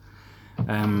stuff.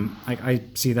 I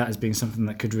see that as being something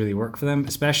that could really work for them,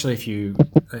 especially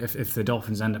if the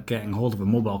Dolphins end up getting hold of a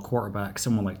mobile quarterback,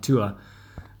 someone like Tua.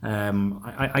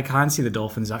 I can see the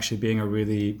Dolphins actually being a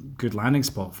really good landing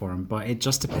spot for him, but it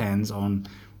just depends on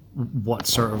what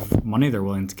sort of money they're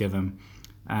willing to give him.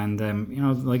 And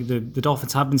the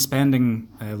Dolphins have been spending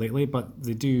lately, but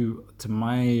they do,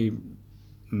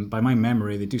 by my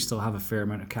memory, they do still have a fair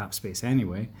amount of cap space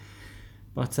anyway.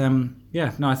 But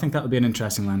I think that would be an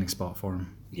interesting landing spot for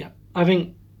him. Yeah, I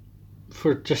think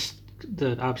for just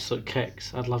the absolute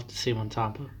kicks, I'd love to see him on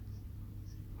Tampa.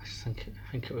 I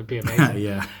think it would be amazing.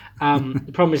 Yeah.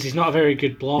 The problem is he's not a very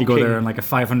good blocking. You go there on like a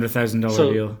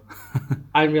 $500,000 deal.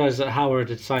 I didn't realise that Howard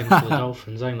had signed for the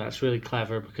Dolphins. I think that's really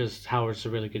clever because Howard's a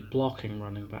really good blocking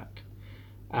running back,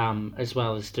 as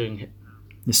well as doing.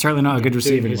 He's certainly not a good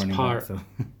receiving his running part, back,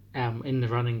 though. In the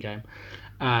running game,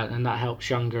 and that helps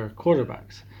younger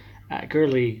quarterbacks.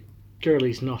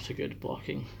 Gurley's not a good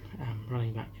blocking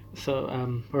running back,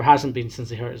 so or hasn't been since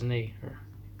he hurt his knee.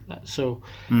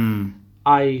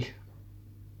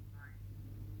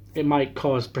 It might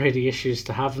cause Brady issues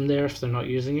to have him there if they're not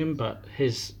using him, but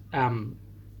his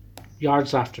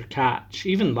yards after catch,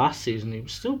 even last season, he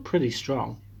was still pretty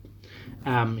strong.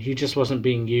 He just wasn't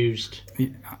being used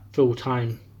full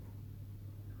time.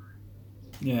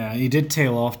 Yeah, he did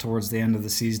tail off towards the end of the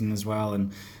season as well,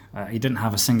 and he didn't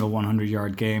have a single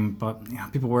 100-yard game. But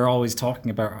people were always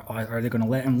talking about, are they going to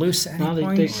let him loose at any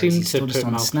point? They seemed to put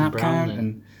on Malcolm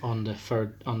Brown on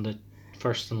the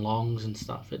first and longs and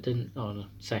stuff. It didn't on the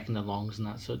second and longs and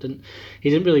that. So he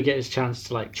didn't really get his chance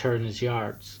to churn his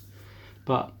yards.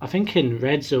 But I think in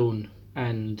red zone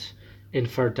and in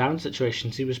third down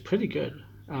situations, he was pretty good.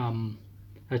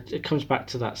 It comes back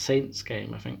to that Saints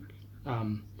game, I think.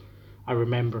 I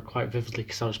remember quite vividly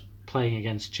because I was playing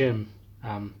against Jim,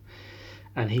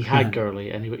 and he had Gurley,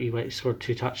 and he scored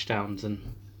 2 touchdowns, and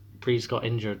Breeze got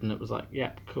injured, and it was like,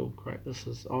 yeah, cool, great, this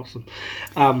is awesome.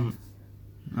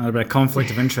 A bit of conflict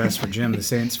of interest for Jim, the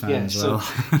Saints fan, as well.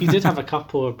 So he did have a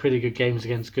couple of pretty good games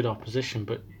against good opposition,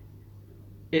 but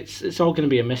it's all going to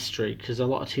be a mystery because a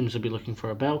lot of teams will be looking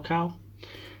for a bell cow.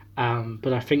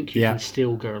 But I think you can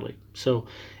steal Gurley. So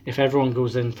if everyone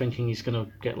goes in thinking he's going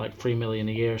to get $3 million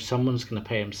a year, someone's going to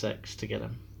pay him $6 million to get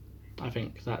him. I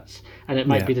think that's, and it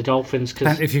might be the Dolphins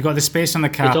because if you've got the space on the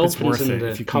cap, it's worth it.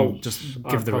 If you Colts can just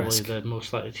give the risk. Probably the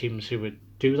most likely teams who would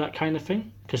do that kind of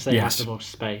thing because they have the most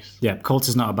space. Yeah, Colts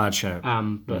is not a bad shout.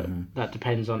 But that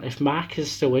depends on if Mac is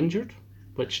still injured,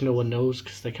 which no one knows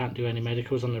because they can't do any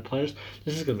medicals on their players.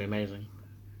 This is going to be amazing,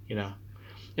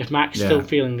 If Mac's still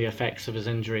feeling the effects of his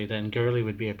injury, then Gurley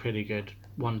would be a pretty good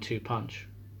 1-2 punch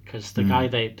because the guy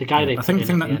they put in at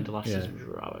the end of last season was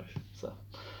rubbish. So.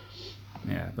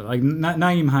 Yeah, but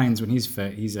Nyheim Hines, when he's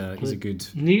fit, he's a good.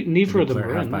 Neither of them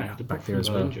are in back there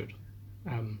as well. Injured.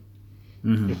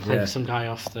 They played some guy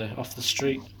off the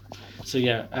street. So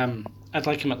I'd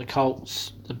like him at the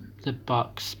Colts, the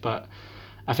Bucks, but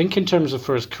I think in terms of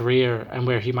for his career and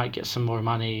where he might get some more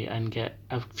money and get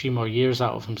a few more years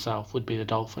out of himself would be the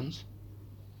Dolphins.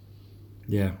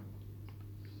 Yeah.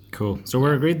 Cool. So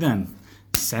we're agreed then.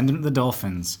 Send him to the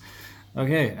Dolphins.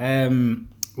 Okay.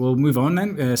 We'll move on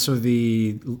then. So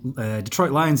the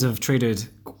Detroit Lions have traded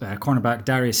cornerback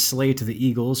Darius Slay to the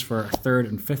Eagles for 3rd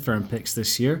and 5th round picks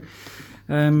this year.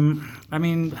 I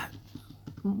mean,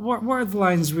 what are the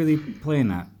Lions really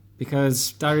playing at?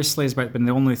 Because Darius Slay's about been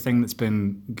the only thing that's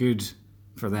been good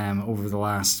for them over the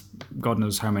last God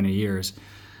knows how many years.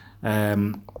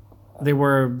 They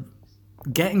were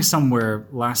getting somewhere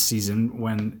last season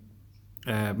when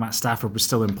Matt Stafford was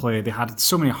still in play. They had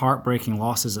so many heartbreaking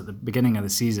losses at the beginning of the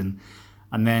season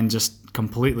and then just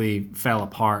completely fell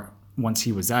apart once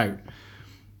he was out.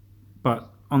 But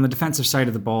on the defensive side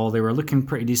of the ball, they were looking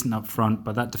pretty decent up front,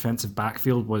 but that defensive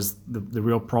backfield was the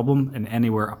real problem in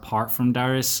anywhere apart from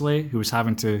Darius Slay, who was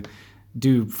having to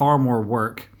do far more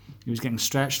work. He was getting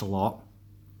stretched a lot,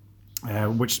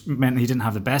 which meant he didn't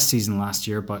have the best season last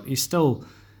year, but you still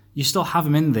have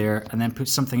him in there and then put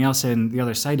something else in the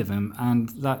other side of him, and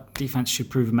that defense should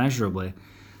prove immeasurably.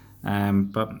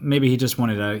 But maybe he just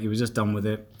wanted out. He was just done with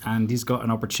it, and he's got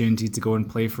an opportunity to go and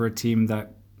play for a team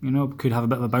that could have a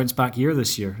bit of a bounce back year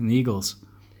this year in the Eagles.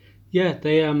 Yeah,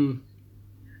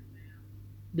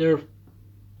 they're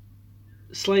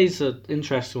Slay's an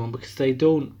interesting one because they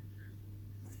don't.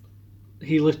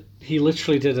 He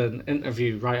literally did an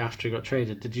interview right after he got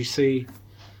traded. Did you see?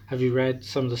 Have you read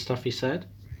some of the stuff he said?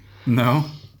 No.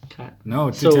 Okay. No,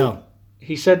 do tell.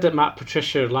 He said that Matt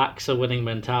Patricia lacks a winning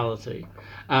mentality.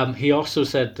 He also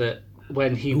said that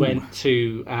when he went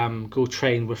to go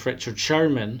train with Richard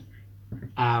Sherman,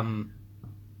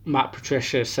 Matt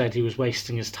Patricia said he was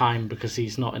wasting his time because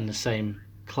he's not in the same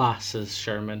class as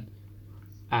Sherman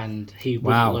and he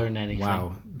wouldn't learn anything.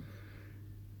 Wow.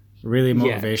 Really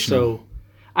motivational. Yeah, so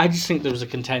I just think there was a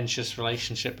contentious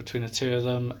relationship between the two of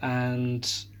them, and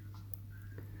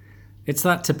it's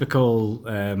that typical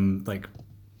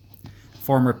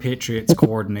former Patriots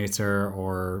coordinator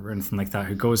or anything like that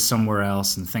who goes somewhere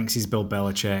else and thinks he's Bill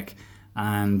Belichick,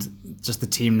 and just the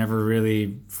team never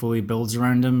really fully builds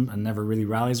around him and never really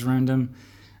rallies around him.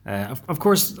 Of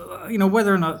course,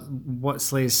 whether or not what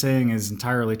Slay is saying is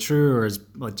entirely true or is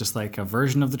just like a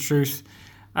version of the truth,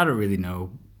 I don't really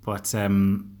know. But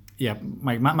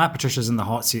Matt Patricia's in the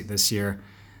hot seat this year.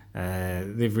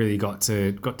 They've really got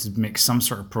to make some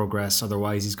sort of progress,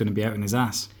 otherwise he's going to be out in his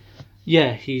ass.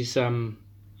 Yeah, he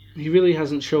really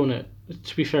hasn't shown it.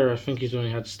 To be fair, I think he's only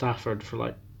had Stafford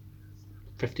for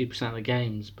 50% of the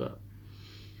games, but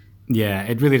yeah,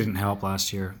 it really didn't help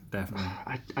last year, definitely.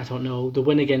 I don't know. The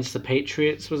win against the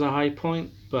Patriots was a high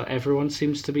point, but everyone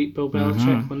seems to beat Bill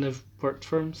Belichick when they've worked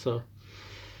for him, so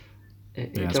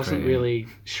it doesn't really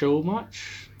show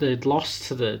much. They'd lost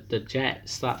to the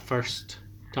Jets. That first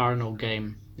Darnold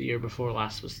game the year before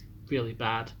last was really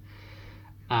bad.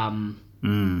 I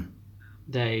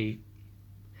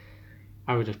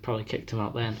would have probably kicked him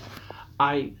out then.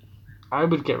 I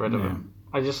would get rid of him.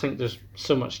 I just think there's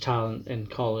so much talent in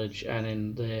college and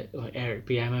in the Eric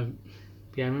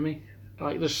Bieniemy.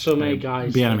 There's so many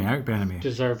guys that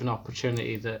deserve an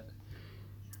opportunity that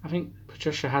I think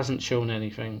Patricia hasn't shown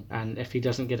anything, and if he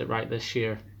doesn't get it right this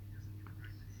year,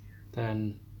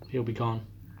 then he'll be gone.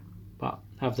 But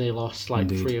have they lost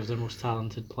Indeed. 3 of their most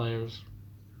talented players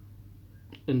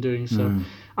in doing so?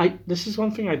 This is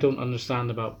one thing I don't understand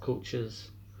about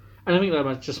coaches, and I think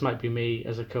that just might be me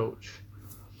as a coach.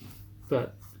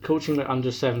 But coaching under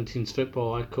 17s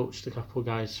football, I coached a couple of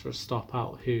guys for Stop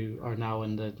Out who are now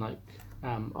in the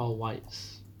all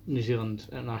whites New Zealand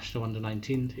International under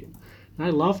 19 team. And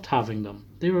I loved having them.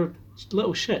 They were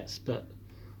little shits, but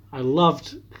I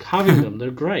loved having them.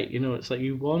 They're great. It's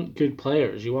you want good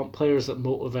players. You want players that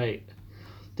motivate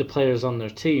the players on their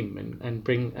team and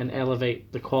bring and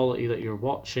elevate the quality that you're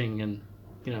watching and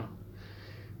that.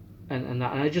 And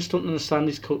I just don't understand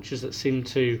these coaches that seem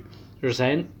to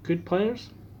resent good players.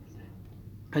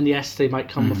 And yes, they might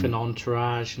come with an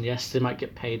entourage, and yes, they might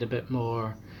get paid a bit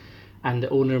more, and the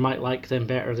owner might like them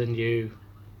better than you.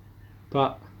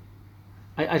 But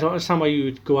I don't understand why you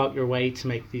would go out your way to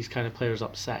make these kind of players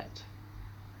upset.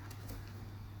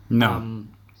 No.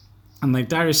 And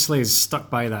Darius Slay's stuck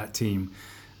by that team,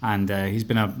 and he's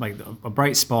been a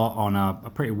bright spot on a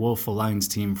pretty woeful Lions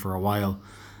team for a while.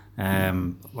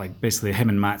 Basically him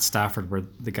and Matt Stafford were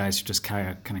the guys who just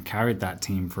kind of carried that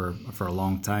team for a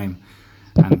long time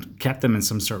and kept them in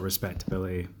some sort of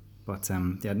respectability. But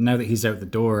now that he's out the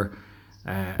door,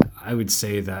 I would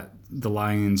say that the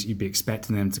Lions, you'd be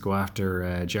expecting them to go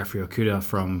after Jeffrey Okudah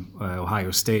from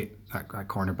Ohio State at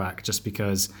cornerback, just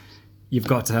because you've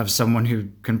got to have someone who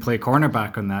can play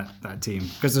cornerback on that team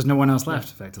because there's no one else left,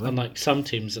 effectively. Unlike some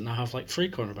teams that now have like 3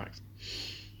 cornerbacks.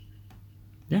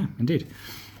 Yeah, indeed.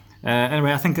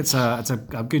 Anyway, I think it's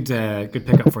a good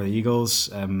pickup for the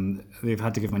Eagles. They've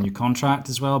had to give him a new contract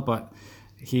as well, but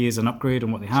he is an upgrade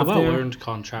on what they have there. It's a well-earned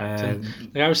contract. And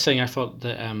like I was saying, I thought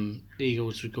that the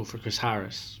Eagles would go for Chris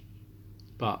Harris,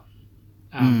 but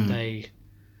they...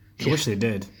 I wish they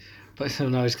did. But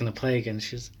now he's going to play again.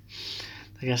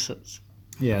 I guess that's...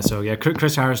 Yeah, so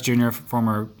Chris Harris Jr.,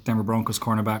 former Denver Broncos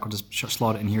cornerback, we'll just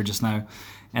slot it in here just now,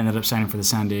 ended up signing for the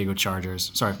San Diego Chargers.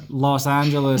 Sorry, Los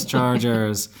Angeles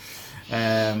Chargers.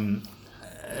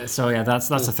 So yeah, that's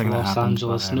the thing that happened.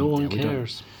 Los Angeles, but, no one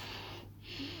cares.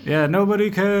 Yeah,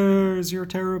 nobody cares. You're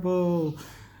terrible.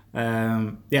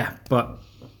 Yeah, but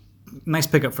nice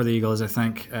pickup for the Eagles, I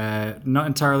think. Not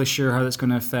entirely sure how that's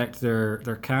going to affect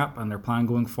their cap and their plan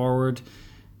going forward.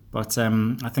 But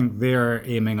I think they're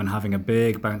aiming on having a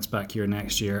big bounce back year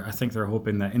next year. I think they're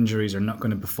hoping that injuries are not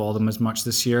going to befall them as much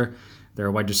this year.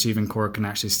 Their wide receiving core can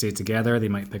actually stay together. They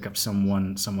might pick up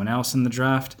someone else in the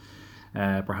draft.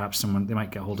 Perhaps they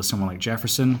might get hold of someone like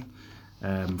Jefferson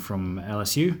from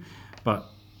LSU. But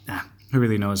who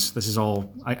really knows? This is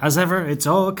all, as ever, it's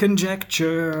all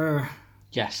conjecture.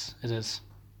 Yes, it is.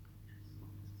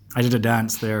 I did a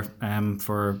dance there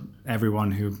for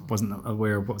everyone who wasn't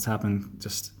aware of what was happening.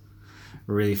 Just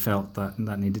really felt that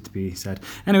needed to be said.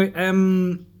 Anyway,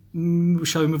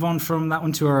 shall we move on from that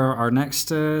one to our next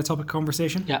topic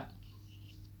conversation? Yeah.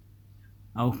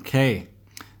 Okay.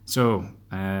 So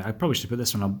I probably should put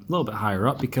this one a little bit higher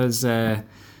up because Big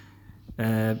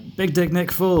Dick Nick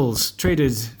Foles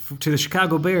traded to the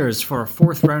Chicago Bears for a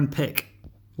 4th round pick,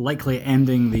 likely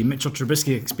ending the Mitchell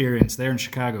Trubisky experience there in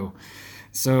Chicago.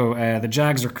 So the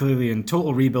Jags are clearly in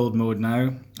total rebuild mode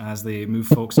now as they move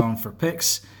folks on for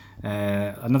picks.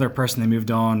 Another person they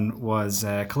moved on was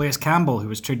Calais Campbell, who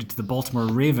was traded to the Baltimore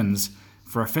Ravens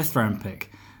for a 5th round pick.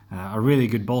 A really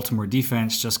good Baltimore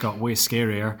defense just got way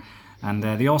scarier. And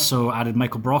they also added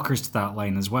Michael Brockers to that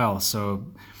line as well. So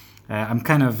I'm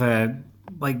kind of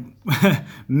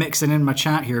mixing in my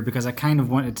chat here because I kind of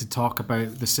wanted to talk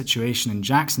about the situation in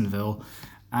Jacksonville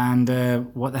and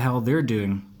what the hell they're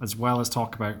doing, as well as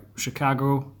talk about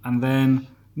Chicago and then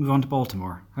move on to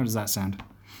Baltimore. How does that sound?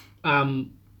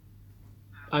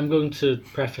 I'm going to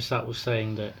preface that with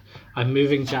saying that I'm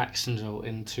moving Jacksonville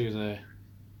into the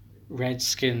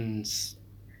Redskins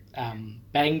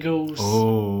Bengals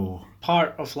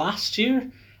part of last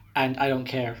year, and I don't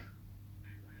care.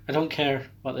 I don't care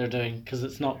what they're doing because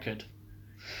it's not good.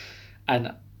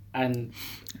 And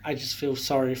I just feel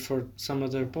sorry for some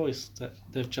of their boys that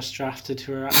they've just drafted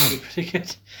who are actually pretty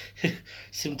good,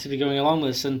 seem to be going along with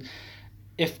this. And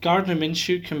if Gardner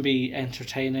Minshew can be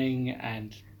entertaining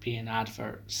and be in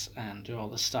adverts and do all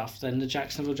this stuff, then the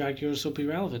Jacksonville Jaguars will be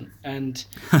relevant. And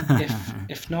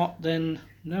if not, then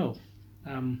no.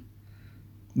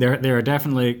 They're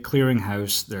definitely clearing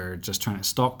house. They're just trying to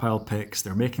stockpile picks.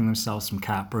 They're making themselves some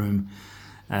cap room.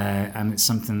 And it's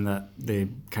something that they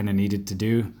kind of needed to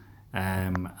do.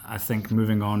 I think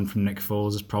moving on from Nick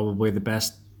Foles is probably the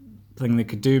best thing they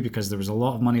could do because there was a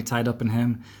lot of money tied up in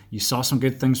him. You saw some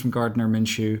good things from Gardner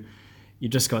Minshew. You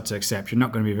just got to accept you're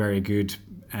not going to be very good.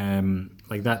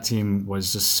 That team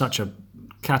was just such a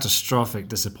catastrophic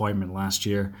disappointment last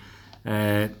year.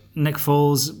 Nick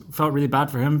Foles, felt really bad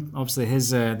for him. Obviously,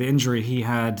 the injury he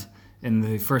had in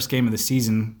the first game of the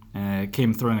season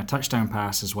came throwing a touchdown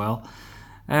pass as well.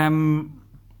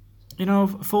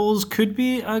 Foles could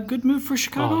be a good move for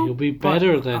Chicago. Oh, he'll be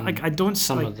better than I don't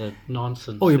some of the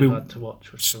nonsense you'll had to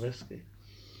watch with Trubisky.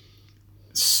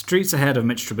 Streets ahead of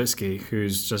Mitch Trubisky,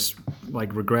 who's just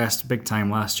regressed big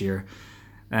time last year.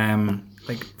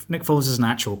 Nick Foles is an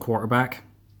actual quarterback,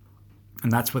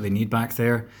 and that's what they need back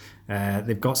there.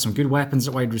 They've got some good weapons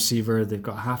at wide receiver. They've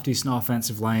got a half-decent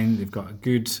offensive line. They've got a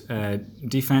good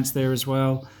defense there as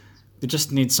well. They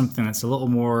just need something that's a little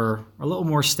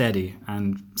more steady.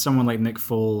 And someone like Nick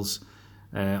Foles,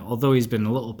 although he's been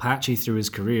a little patchy through his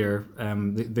career,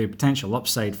 the potential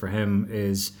upside for him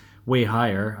is way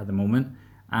higher at the moment.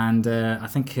 And I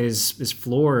think his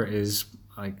floor is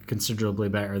considerably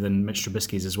better than Mitch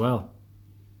Trubisky's as well.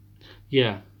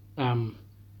 Yeah.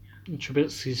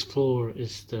 Trubisky's floor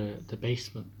is the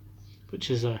basement, which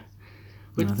is I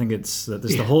think it's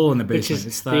there's the hole in the basement. Which is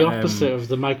it's that, the opposite of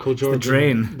the Michael Jordan. The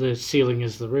drain. The ceiling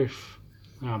is the roof.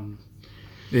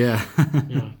 Yeah.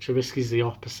 Trubisky's the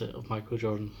opposite of Michael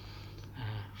Jordan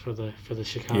for the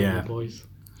Chicago boys.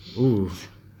 Ooh,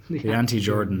 the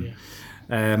anti-Jordan.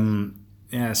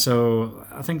 Yeah, so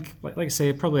I think, like I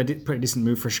say, probably a pretty decent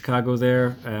move for Chicago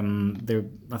there.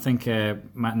 I think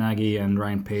Matt Nagy and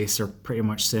Ryan Pace are pretty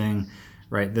much saying,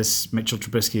 right, this Mitchell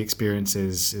Trubisky experience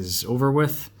is over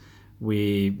with.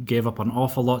 We gave up an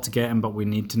awful lot to get him, but we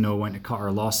need to know when to cut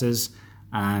our losses,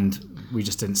 and we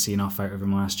just didn't see enough out of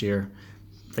him last year.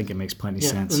 I think it makes plenty of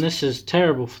sense. And this is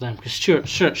terrible for them because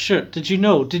Stuart, did you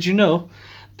know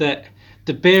that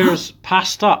the Bears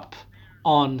passed up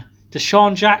on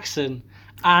Deshaun Jackson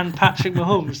and Patrick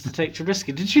Mahomes to take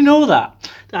Trubisky? Did you know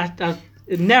that?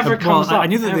 It never comes up. I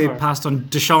knew that ever. they passed on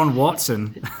Deshaun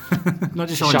Watson, not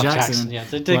Deshaun Jackson. Yeah,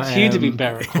 they queued to be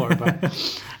better at quarterback.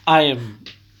 I am.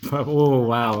 Oh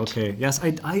wow! Okay, yes,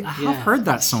 I have heard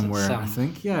that somewhere. I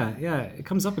think, yeah, it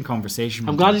comes up in conversation.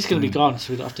 I'm glad he's going to be gone,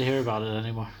 so we don't have to hear about it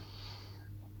anymore.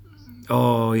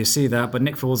 Oh, you see that? But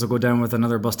Nick Foles will go down with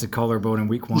another busted collarbone in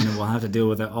week 1, and we'll have to deal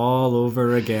with it all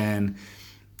over again.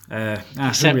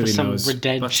 Except really for some knows?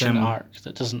 redemption arc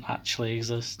that doesn't actually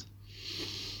exist.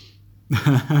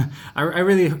 I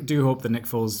really do hope that Nick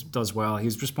Foles does well.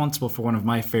 He's responsible for one of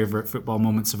my favourite football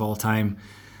moments of all time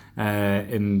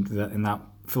in that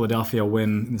Philadelphia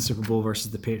win in the Super Bowl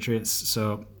versus the Patriots.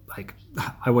 So,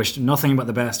 I wish nothing but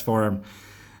the best for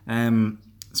him.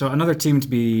 So another team to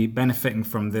be benefiting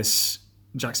from this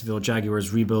Jacksonville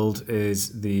Jaguars rebuild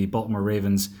is the Baltimore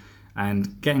Ravens.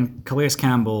 And getting Calais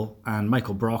Campbell and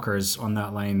Michael Brockers on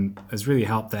that line has really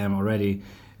helped them already.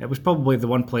 It was probably the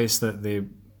one place that they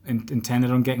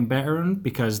intended on getting better in,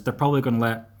 because they're probably going to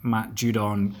let Matt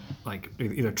Judon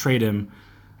either trade him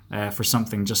for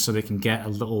something just so they can get a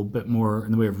little bit more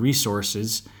in the way of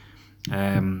resources,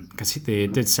 because they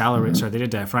did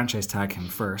franchise tag him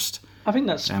first. I think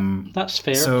that's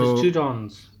fair, because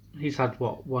Judon's he's had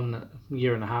 1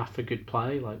 year and a half of good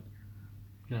play,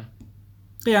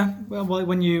 Yeah, well,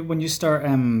 when you start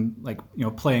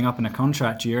playing up in a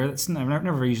contract year, that's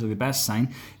never usually the best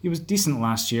sign. He was decent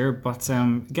last year, but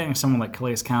getting someone like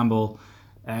Calais Campbell,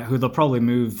 who they'll probably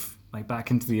move back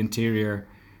into the interior,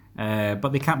 but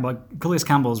they can't. Calais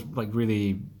Campbell's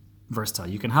really versatile.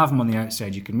 You can have him on the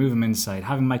outside, you can move him inside.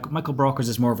 Having Michael Brockers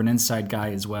is more of an inside guy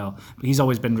as well, but he's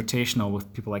always been rotational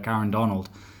with people like Aaron Donald.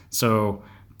 So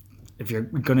if you're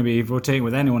going to be rotating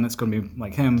with anyone, it's going to be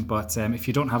like him. But if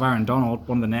you don't have Aaron Donald,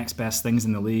 one of the next best things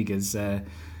in the league is the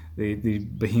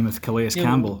behemoth Calais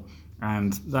Campbell.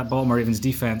 And that Baltimore Ravens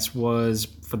defense was,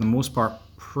 for the most part,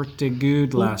 pretty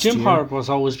good last year. Jim Harbaugh's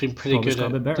always been pretty good.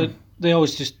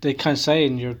 They kind of say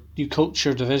you coach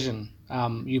your division.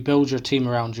 You build your team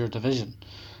around your division,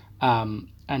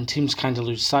 and teams kind of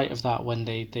lose sight of that when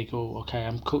they go, okay,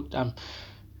 I'm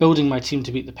building my team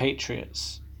to beat the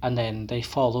Patriots, and then they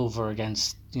fall over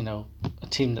against a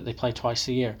team that they play twice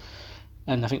a year,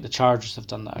 and I think the Chargers have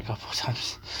done that a couple of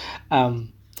times.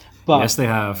 But yes, they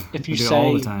have. If you do say it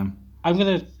all the time, I'm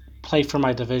going to play for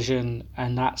my division,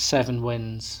 and that's 7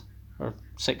 wins or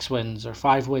 6 wins or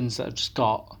 5 wins that I've just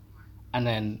got, and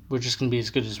then we're just going to be as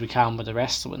good as we can with the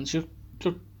rest of the wins. You're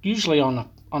usually on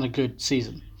a good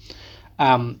season.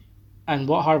 And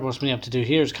what Harbaugh's been able to do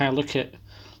here is kind of look at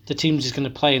the teams he's going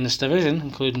to play in this division,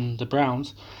 including the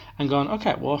Browns, and gone,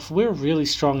 okay, well, if we're really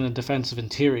strong in the defensive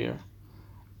interior,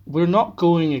 we're not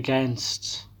going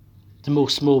against the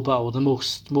most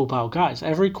mobile guys.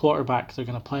 Every quarterback they're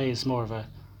going to play is more of a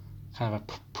kind of a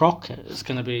procket. It's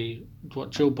going to be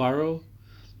Joe Burrow,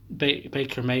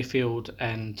 Baker Mayfield,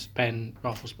 and Ben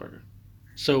Roethlisberger.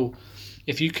 So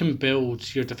if you can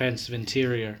build your defensive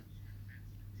interior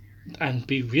and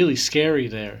be really scary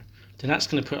there, then that's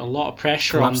going to put a lot of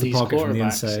pressure on these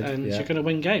quarterbacks, and you're going to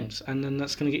win games, and then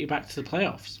that's going to get you back to the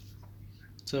playoffs.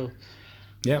 So,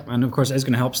 yeah, and of course it's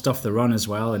going to help stuff the run as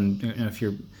well. And if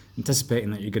you're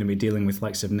anticipating that you're going to be dealing with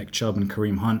likes of Nick Chubb and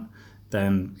Kareem Hunt,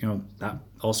 then that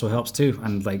also helps too.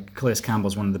 And Calais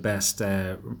Campbell's one of the best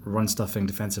run stuffing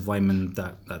defensive linemen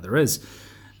that there is.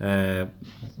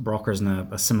 Brocker's in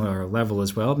a similar level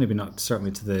as well, maybe not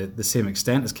certainly to the same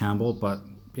extent as Campbell, but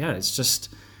yeah,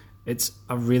 it's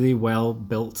a really well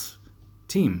built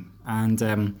team. And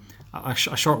a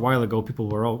short while ago, people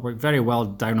were very well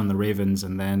down on the Ravens,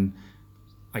 and then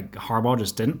Harbaugh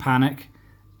just didn't panic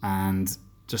and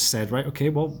just said, right, okay,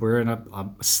 well, we're in a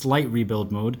slight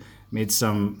rebuild mode. Made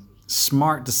some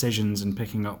smart decisions in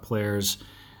picking up players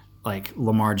like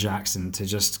Lamar Jackson to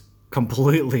just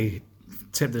completely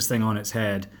tip this thing on its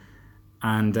head.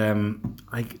 And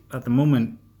at the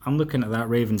moment, I'm looking at that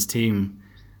Ravens team,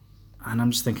 and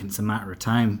I'm just thinking it's a matter of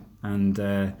time. And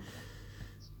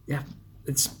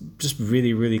it's just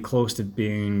really, really close to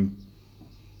being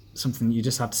something you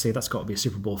just have to say that's got to be a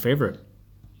Super Bowl favorite.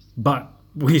 But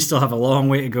we still have a long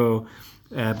way to go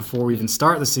before we even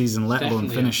start the season, let alone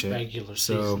Definitely finish a it. regular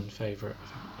So season favourite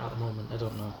at the moment. I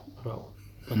don't know about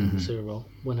winning the Super Bowl,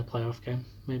 win a playoff game,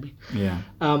 maybe. yeah,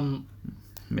 Um,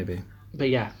 maybe. but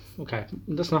yeah, okay.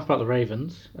 That's enough about the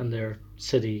Ravens and their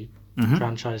city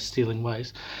franchise stealing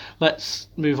ways. Let's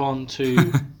move on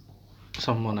to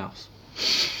someone else.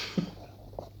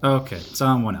 Okay,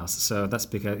 someone else. So that's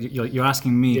because you're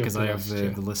asking me because I have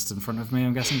Europeans, the list in front of me,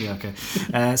 I'm guessing. Yeah, okay.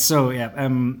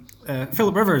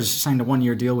 Philip Rivers signed a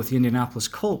 1-year deal with the Indianapolis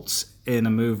Colts in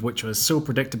a move which was so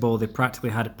predictable they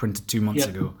practically had it printed 2 months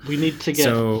ago. We need to get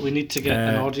So,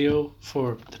 an audio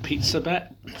for the pizza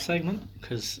bet segment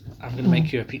because I'm going to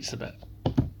make you a pizza bet.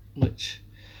 Which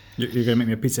You're going to make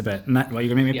me a pizza bet? You're going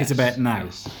to make me a pizza bet now?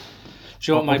 Yes. Do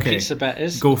you know what my Okay. pizza bet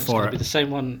is? Go It's for gonna it. be the same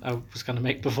one I was going to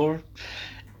make before.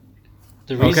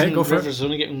 The reason go for it. Rivers is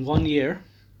only getting 1 year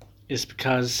is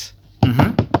because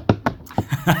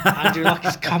Andrew Luck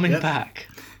is coming back.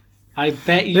 I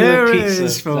bet you There a it pizza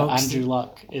is, that folks. Andrew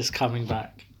Luck is coming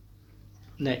back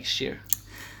next year.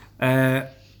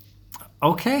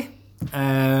 Okay.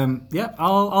 Yeah,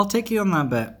 I'll take you on that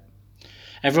bet.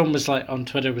 Everyone was like on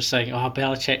Twitter was saying, "Oh,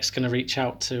 Belichick's going to reach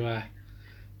out to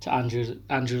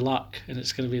Andrew Luck, and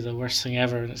it's going to be the worst thing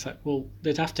ever." And it's like, well,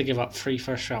 they'd have to give up 3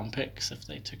 first-round picks if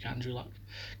they took Andrew Luck,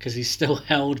 because he's still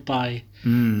held on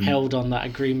that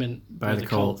agreement By the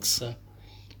Colts. So,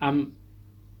 I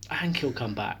think he'll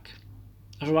come back.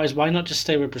 Otherwise, why not just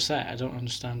stay with Brissett? I don't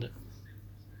understand it.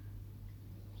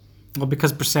 Well,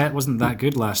 because Brissett wasn't that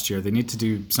good last year, they need to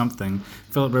do something.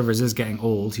 Philip Rivers is getting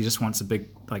old; he just wants a big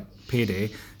payday.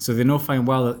 So they know fine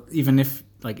well that even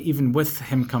with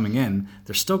him coming in,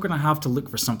 they're still going to have to look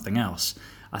for something else.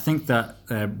 I think that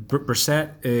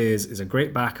Brissett is a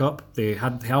great backup. They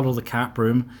had all the cap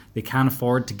room. They can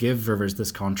afford to give Rivers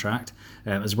this contract,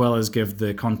 as well as give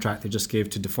the contract they just gave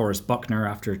to DeForest Buckner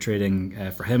after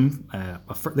trading for him.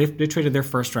 They traded their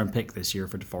first-round pick this year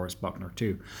for DeForest Buckner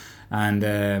too,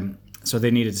 and so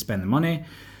they needed to spend the money.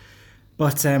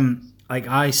 But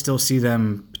I still see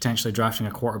them potentially drafting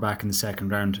a quarterback in the second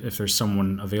round if there's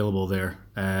someone available there.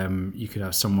 You could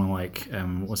have someone like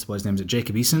what's the boy's name? Is it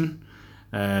Jacob Eason?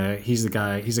 He's a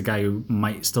guy who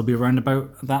might still be around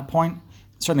about at that point.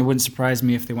 Certainly wouldn't surprise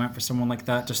me if they went for someone like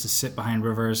that just to sit behind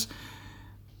Rivers.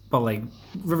 But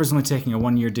Rivers only taking a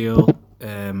 1-year deal.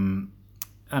 I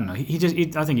don't know. I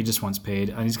think he just wants paid,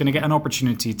 and he's going to get an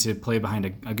opportunity to play behind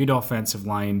a good offensive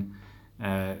line.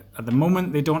 At the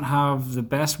moment, they don't have the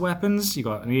best weapons. You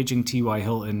got an aging T.Y.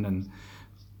 Hilton and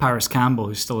Paris Campbell,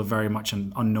 who's still very much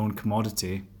an unknown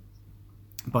commodity.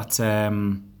 But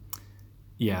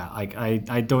yeah,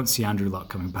 I don't see Andrew Luck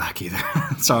coming back either.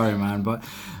 Sorry, man, but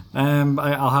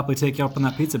I'll happily take you up on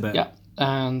that pizza bet. Yeah,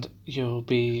 and you'll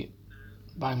be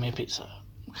buying me a pizza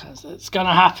because it's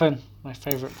gonna happen. My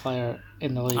favourite player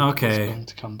in the league is going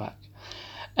to come back.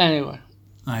 Anyway.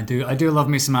 I do love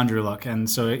me some Andrew Luck, and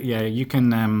so yeah, you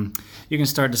can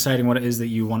start deciding what it is that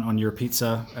you want on your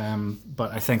pizza.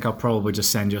 But I think I'll probably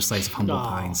just send you a slice of humble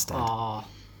pie instead.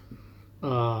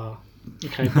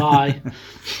 Okay, bye.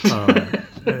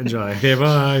 Enjoy. Okay,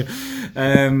 bye.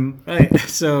 Right.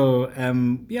 So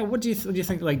yeah, what do you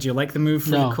think? Do you like the move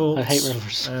for the Colts? I hate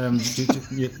Rivers.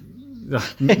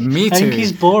 Me too. I think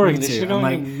he's boring. Me They too. should go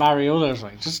in Mariota's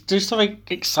way. Just do something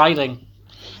exciting.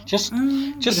 Just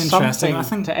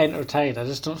something to entertain. I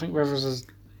just don't think Rivers is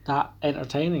that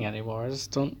entertaining anymore. I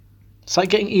just don't. It's like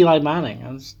getting Eli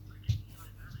Manning.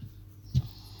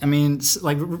 I mean,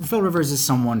 Phil Rivers is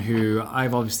someone who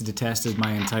I've obviously detested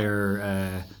my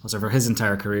entire, his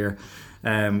entire career,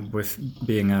 with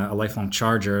being a lifelong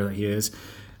Charger that he is.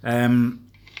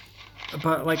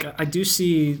 But I do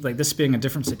see this being a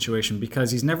different situation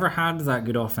because he's never had that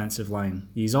good offensive line.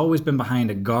 He's always been behind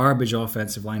a garbage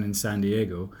offensive line in San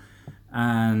Diego,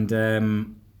 and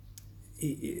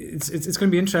it's going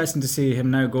to be interesting to see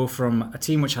him now go from a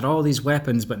team which had all these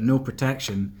weapons but no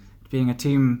protection to being a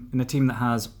team that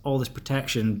has all this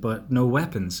protection but no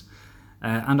weapons.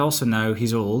 And also now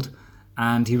he's old,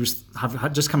 and he was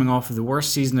just coming off of the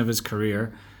worst season of his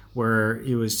career, where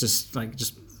he was just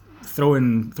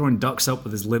throwing ducks up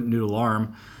with his limp noodle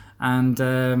arm, and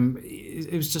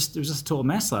it was just a total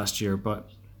mess last year.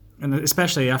 And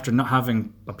especially after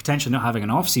potentially not having an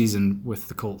off season with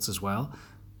the Colts as well.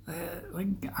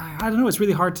 I don't know. It's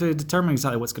really hard to determine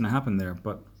exactly what's going to happen there.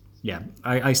 But yeah,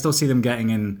 I still see them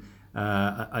getting in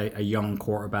a young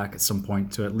quarterback at some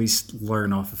point to at least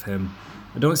learn off of him.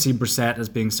 I don't see Brissett as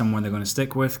being someone they're going to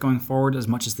stick with going forward as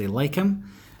much as they like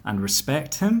him and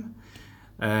respect him.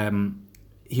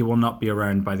 He will not be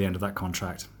around by the end of that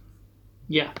contract.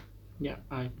 Yeah,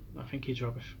 I think he's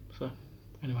rubbish. So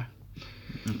anyway.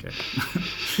 Okay,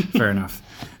 fair enough.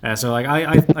 So like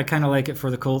I kind of like it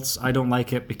for the Colts. I don't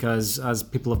like it because, as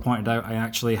people have pointed out, I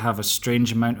actually have a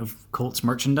strange amount of Colts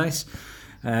merchandise.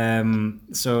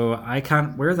 So I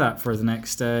can't wear that for the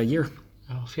next year.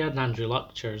 Oh, if you had an Andrew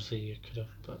Luck jersey, you could have,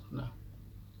 but no.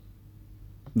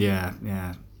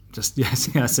 Yeah. Just yes,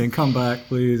 saying come back,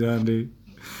 please, Andy.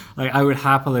 Like I would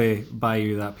happily buy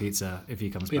you that pizza if he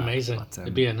comes back. It'd be amazing. But,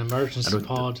 It'd be an emergency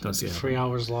pod. Don't see it. 3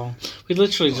 hours long. We'd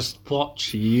literally just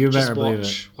watch. You better just believe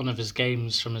watch one of his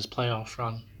games from his playoff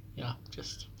run. Yeah,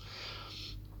 just.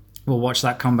 We'll watch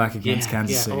that comeback against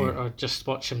Kansas City. Or just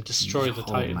watch him destroy the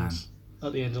Titans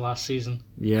at the end of last season.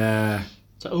 Yeah.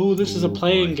 So, this is a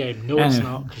playing game. No, it's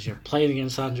not, because you're playing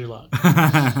against Andrew Luck.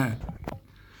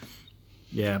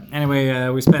 Yeah. Anyway,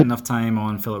 we spent enough time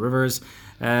on Phillip Rivers.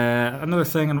 Another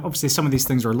thing, and obviously some of these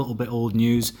things are a little bit old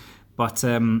news, but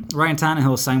Ryan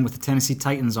Tannehill signed with the Tennessee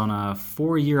Titans on a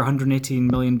 4-year, $118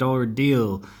 million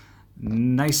deal.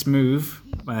 Nice move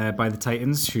by the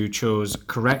Titans, who chose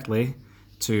correctly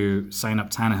to sign up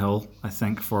Tannehill, I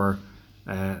think, for...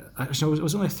 actually, it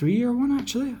was only a 3-year one,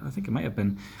 actually. I think it might have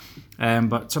been.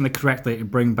 But certainly correctly to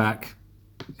bring back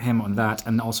him on that,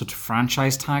 and also to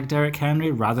franchise tag Derrick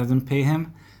Henry rather than pay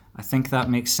him. I think that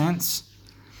makes sense.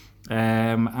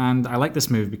 And I like this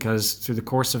move because through the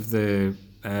course of the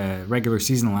regular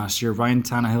season last year, Ryan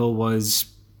Tannehill was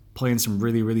playing some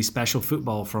really, really special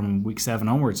football from week 7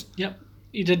 onwards. Yep,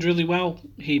 he did really well.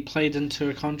 He played into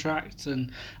a contract,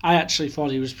 and I actually thought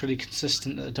he was pretty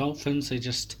consistent at the Dolphins. They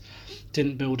just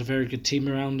didn't build a very good team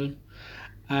around him.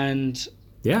 And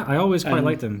yeah, I always quite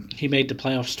liked him. He made the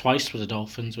playoffs twice with the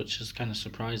Dolphins, which is kind of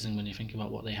surprising when you think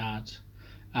about what they had.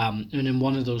 And in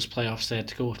one of those playoffs, they had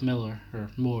to go with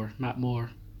Matt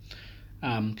Moore,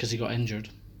 because he got injured.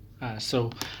 So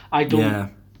I don't. Yeah.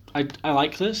 I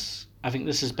like this. I think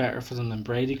this is better for them than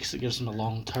Brady because it gives them a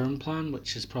long-term plan,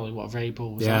 which is probably what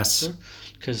Vrabel was after.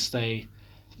 Because they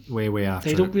way after.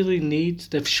 They don't really need.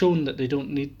 They've shown that they don't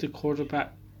need the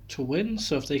quarterback to win.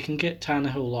 So if they can get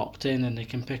Tannehill locked in and they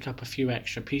can pick up a few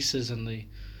extra pieces in the,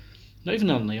 not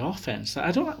even on the offense.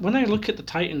 When I look at the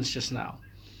Titans just now,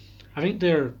 I think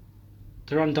they're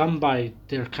undone by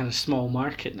their kind of small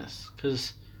marketness,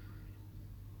 because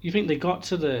you think they got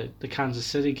to the Kansas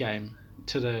City game,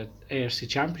 to the AFC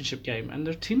Championship game, and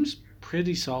their team's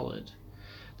pretty solid.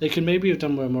 They could maybe have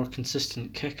done with a more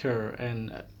consistent kicker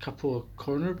and a couple of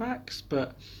cornerbacks,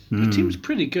 but the team's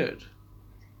pretty good.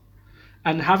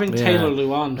 And having Taylor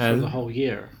Lewan for the whole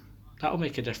year, that'll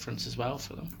make a difference as well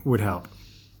for them. Would help.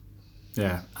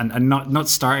 Yeah, and not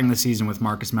starting the season with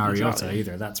Marcus Mariota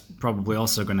either. That's probably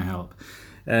also going to help.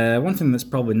 One thing that's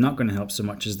probably not going to help so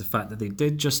much is the fact that they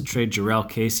did just trade Jurrell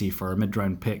Casey for a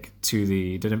mid-round pick to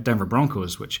the Denver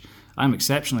Broncos, which I'm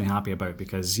exceptionally happy about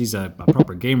because he's a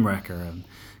proper game wrecker and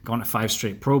gone to 5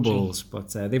 straight Pro Bowls.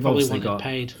 But they've probably obviously got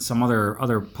some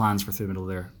other plans for through the middle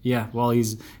there. Yeah, well,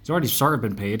 he's already sort of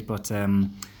been paid, but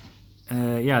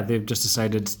they've just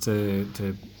decided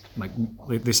to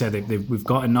like they said we've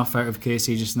got enough out of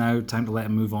Casey just now. Time to let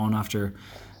him move on after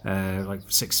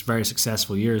 6 very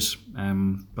successful years.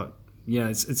 But yeah,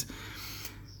 it's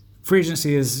free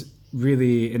agency is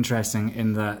really interesting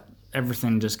in that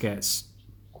everything just gets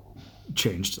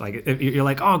changed. Like you're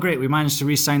like, oh great, we managed to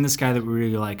re-sign this guy that we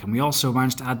really like, and we also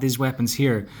managed to add these weapons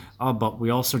here. Oh, but we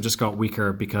also just got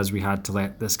weaker because we had to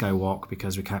let this guy walk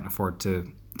because we can't afford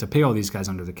to pay all these guys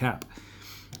under the cap.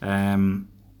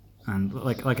 And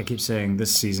like I keep saying,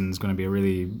 this season is going to be a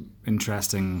really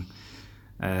interesting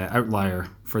outlier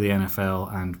for the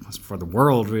NFL and for the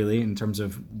world, really, in terms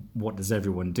of what does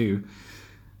everyone do.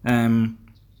 But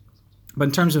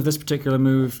in terms of this particular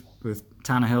move with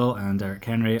Tannehill and Derrick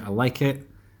Henry, I like it.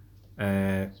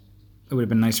 It would have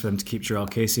been nice for them to keep Jurrell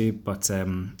Casey, but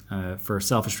for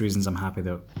selfish reasons, I'm happy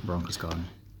that Broncos got him.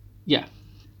 Yeah.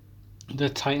 The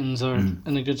Titans are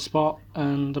in a good spot,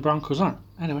 and the Broncos aren't.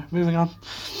 Anyway, moving on.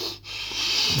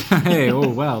 Hey,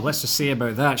 well, let's just see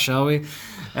about that, shall we?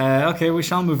 Okay, we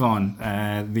shall move on.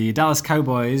 The Dallas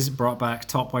Cowboys brought back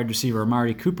top wide receiver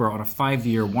Amari Cooper on a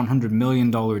 5-year, $100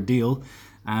 million deal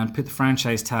and put the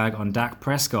franchise tag on Dak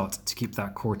Prescott to keep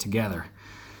that core together.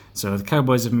 So the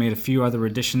Cowboys have made a few other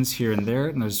additions here and there,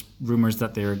 and there's rumours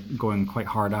that they're going quite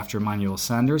hard after Emmanuel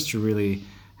Sanders to really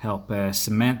help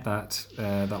cement that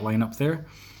lineup there.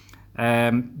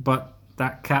 But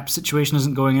that cap situation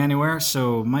isn't going anywhere.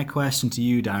 So my question to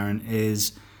you, Darren,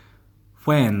 is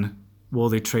when will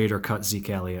they trade or cut Zeke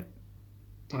Elliott?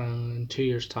 In 2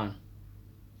 years' time.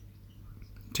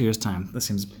 2 years' time. That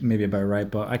seems maybe about right,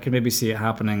 but I could maybe see it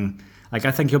happening. Like,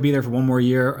 I think he'll be there for 1 more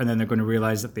year, and then they're going to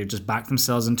realize that they've just backed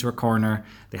themselves into a corner.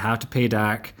 They have to pay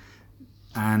Dak.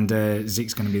 and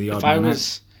Zeke's going to be the odd If I man out,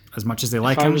 was as much as they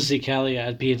like if I him. was Zeke Elliott,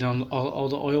 I'd be in on all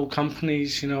the oil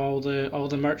companies, all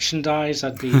the merchandise.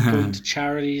 I'd be going to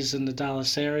charities in the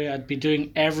Dallas area. I'd be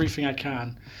doing everything I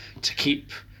can to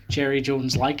keep Jerry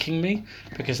Jones liking me,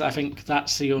 because I think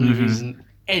that's the only reason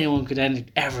anyone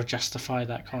could ever justify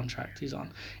that contract he's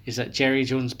on, is that Jerry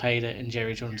Jones paid it and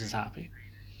Jerry Jones is happy.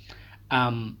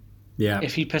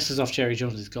 If he pisses off Jerry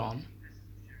Jones, he's gone.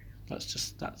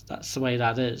 That's the way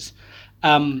that is.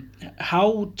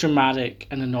 How dramatic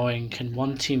and annoying can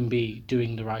one team be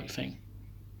doing the right thing?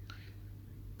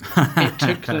 It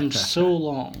took them so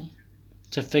long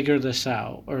to figure this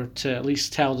out, or to at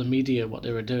least tell the media what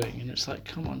they were doing, and it's like,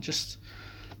 come on, just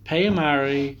pay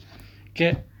Amari,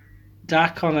 get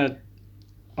Dak on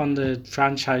the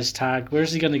franchise tag.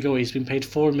 Where's he going to go? He's been paid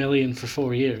 $4 million for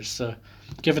 4 years, so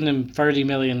giving him $30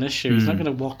 million this year, he's not going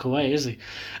to walk away, is he?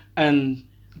 And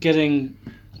getting...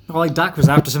 Well, like Dak was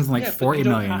after something like $40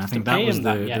 million. I think that was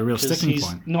the real sticking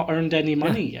point. He's not earned any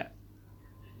money yet.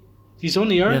 He's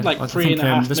only earned like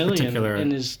 $3.5 million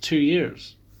in his 2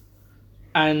 years.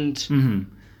 And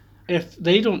if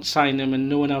they don't sign him and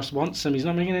no one else wants him, he's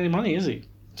not making any money, is he?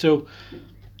 So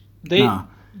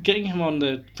getting him on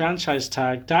the franchise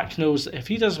tag, Dak knows that if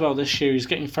he does well this year, he's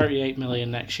getting $38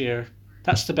 million next year.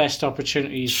 That's the best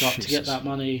opportunity he's got to get that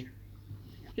money.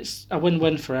 It's a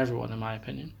win-win for everyone, in my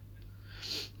opinion.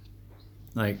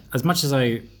 Like, as much as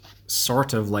I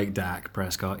sort of like Dak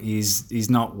Prescott, he's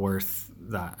not worth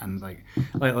that. And like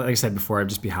I said before, I'd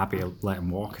just be happy to let him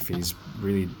walk if he's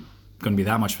really going to be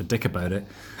that much of a dick about it.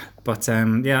 But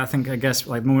I guess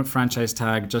like moment franchise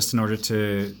tag, just in order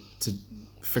to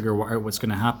figure out what's going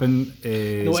to happen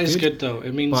is good though.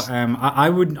 It means, but I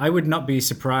would not be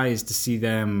surprised to see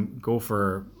them go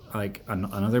for like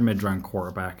another mid-round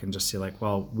quarterback and just say like,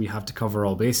 well, we have to cover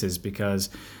all bases, because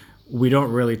we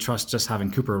don't really trust just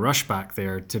having Cooper Rush back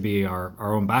there to be our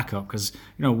own backup, because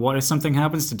what if something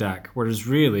happens to Dak? Whereas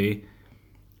really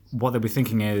what they'll be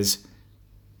thinking is,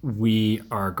 we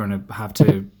are going to have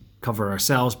to cover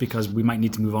ourselves because we might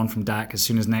need to move on from Dak as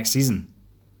soon as next season.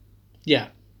 Yeah,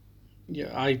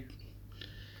 I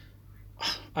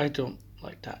don't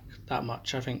like Dak that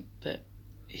much. I think that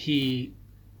he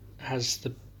has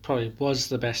probably was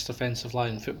the best offensive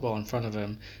line in football in front of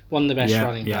him, one of the best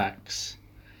running backs.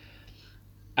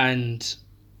 And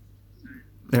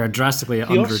they're a drastically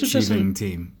underachieving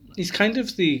team. He's kind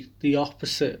of the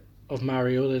opposite of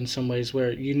Mariota in some ways,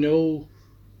 where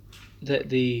that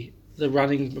the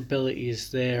running ability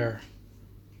is there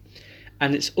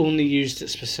and it's only used at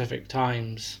specific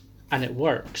times and it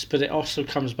works, but it also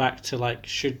comes back to like,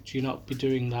 should you not be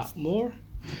doing that more?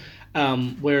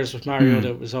 Whereas with Mariota,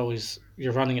 it was always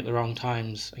you're running at the wrong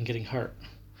times and getting hurt.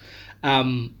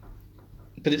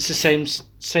 But it's the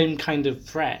same kind of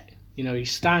threat.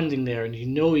 He's standing there and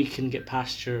he can get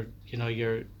past your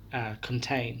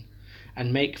contain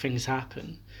and make things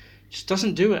happen. Just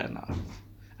doesn't do it enough.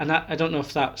 And I don't know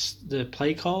if that's the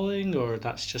play calling or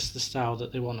that's just the style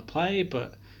that they want to play,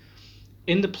 but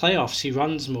in the playoffs he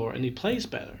runs more and he plays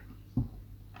better.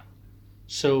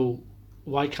 So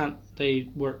why can't they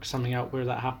work something out where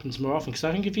that happens more often? Because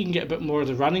I think if you can get a bit more of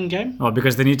the running game... Well,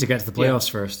 because they need to get to the playoffs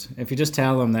first. If you just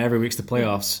tell them that every week's the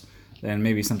playoffs, then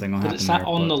maybe something will happen. But it's that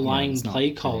on-the-line play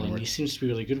calling. He seems to be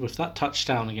really good with that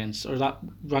touchdown or that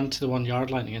run to the 1 yard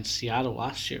line against Seattle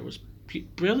last year was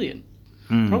brilliant.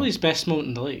 Probably his best moment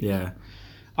in the league. Yeah.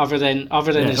 Other than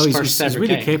his first ever game. He's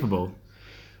really capable.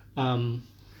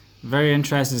 Very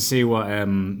interested to see what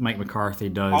Mike McCarthy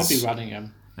does. I'll be running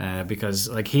him. Because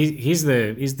like he's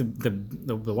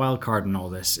the wild card in all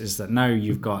this, is that now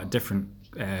you've got a different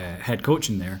head coach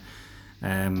in there.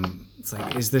 It's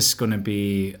like, is this going to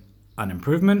be an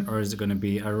improvement or is it going to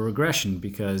be a regression?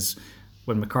 Because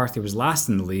when McCarthy was last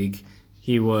in the league,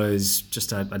 he was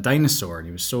just a dinosaur and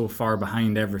he was so far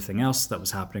behind everything else that was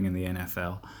happening in the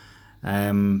NFL.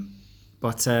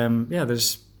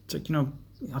 There's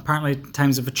apparently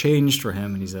times have changed for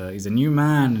him, and he's a new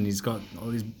man, and he's got all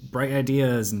these bright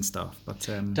ideas and stuff. But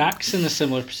Dak's in a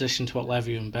similar position to what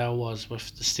Le'Veon Bell was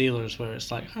with the Steelers, where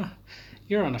it's like,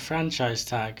 you're on a franchise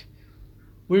tag,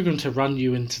 we're going to run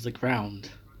you into the ground.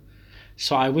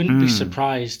 So I wouldn't be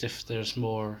surprised if there's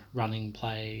more running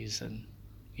plays and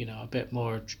a bit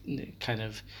more kind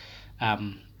of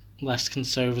less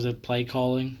conservative play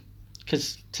calling,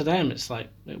 because to them it's like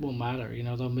it won't matter.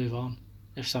 They'll move on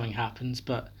if something happens,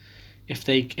 but if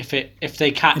they catch it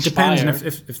depends. fire, And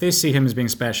if they see him as being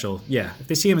special, if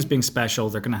they see him as being special,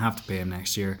 they're going to have to pay him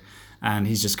next year, and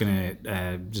he's just going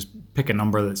to just pick a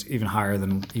number that's even higher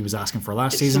than he was asking for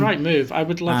last season. It's the right move. I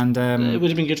would love. And it would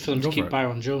have been good for them to keep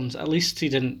Byron Jones. At least he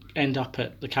didn't end up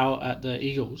at the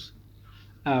Eagles.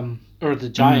 or the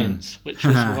Giants, which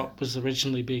was what was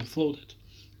originally being floated.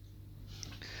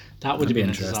 That would have been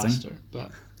a disaster.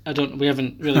 But we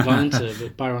haven't really gone into it,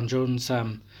 but Byron Jones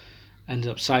ended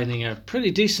up signing a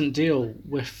pretty decent deal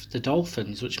with the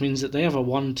Dolphins, which means that they have a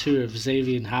 1-2 of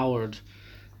Xavier Howard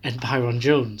and Byron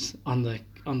Jones on the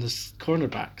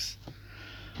cornerbacks,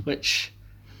 which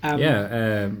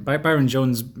Byron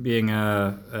Jones being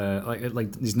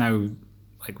like he's now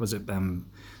was it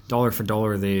dollar for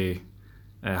dollar the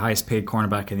highest paid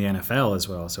cornerback in the NFL as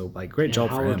well. So great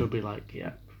job Howard for him. Howard would be like,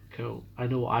 yeah, cool. I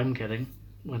know what I'm getting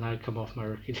when I come off my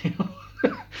rookie deal.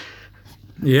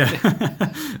 Yeah,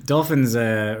 Dolphins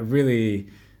really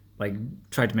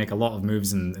tried to make a lot of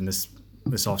moves in this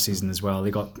offseason as well. They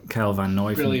got Kyle Van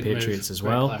Noy from the Patriots as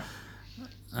well.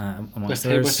 With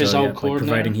his old coordinator,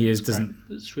 providing he doesn't.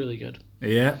 It's really good.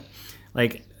 Yeah,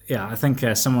 I think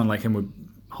someone like him would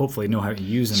hopefully know how to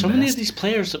use him. So many of these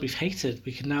players that we've hated,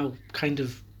 we can now kind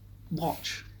of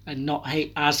watch and not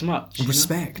hate as much.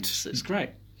 Respect. It's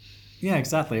great. Yeah,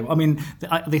 exactly. I mean,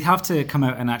 they have to come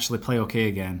out and actually play okay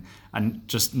again, and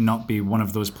just not be one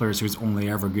of those players who's only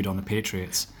ever good on the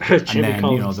Patriots. And then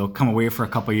Collins. They'll come away for a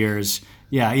couple of years.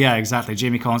 Yeah, exactly.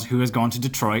 Jamie Collins, who has gone to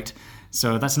Detroit,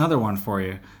 so that's another one for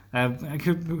you.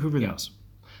 Who really knows?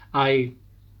 I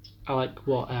like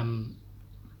what I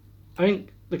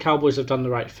think the Cowboys have done the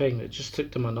right thing. It just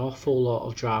took them an awful lot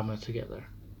of drama to get there.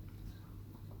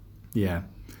 Yeah.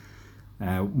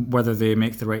 Whether they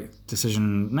make the right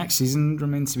decision next season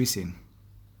remains to be seen.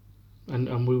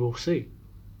 And we will see.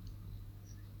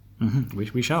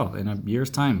 Mm-hmm. We shall in a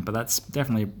year's time, but that's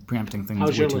definitely preempting things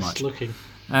How's way your too list much. looking?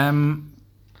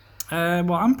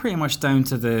 Well, I'm pretty much down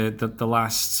to the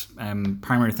last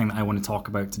primary thing that I want to talk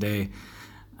about today,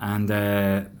 and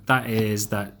that is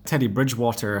that Teddy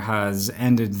Bridgewater has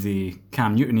ended the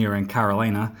Cam Newton era in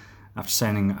Carolina after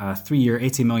signing a 3-year,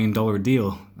 $80 million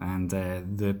deal. And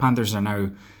the Panthers are now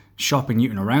shopping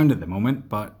Newton around at the moment,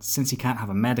 but since he can't have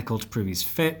a medical to prove he's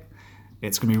fit,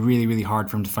 it's going to be really, really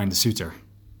hard for him to find a suitor.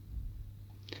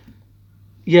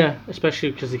 Yeah,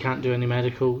 especially because he can't do any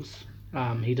medicals.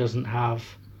 He doesn't have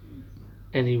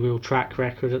any real track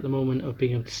record at the moment of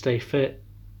being able to stay fit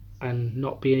and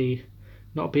not be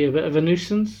a bit of a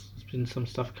nuisance. There's been some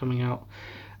stuff coming out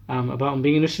about him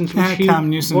being a nuisance, which he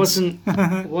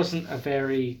wasn't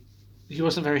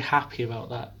very happy about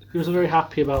that. He wasn't very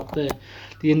happy about the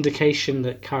indication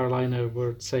that Carolina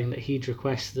were saying that he'd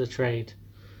requested a trade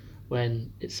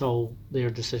when it's all their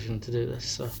decision to do this.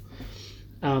 So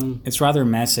it's rather a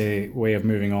messy way of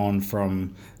moving on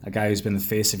from a guy who's been the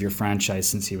face of your franchise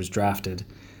since he was drafted,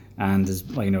 and is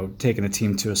taking a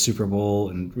team to a Super Bowl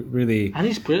and really. And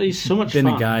he's so much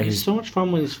fun. He's so much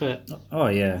fun when he's fit. Oh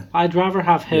yeah. I'd rather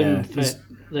have him fit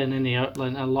than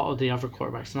a lot of the other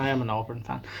quarterbacks, and I am an Auburn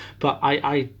fan, but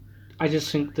I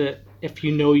just think that if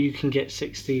you can get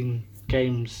 16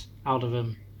 games out of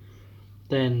him,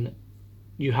 then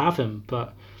you have him.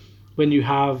 But when you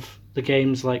have the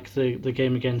games like the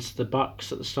game against the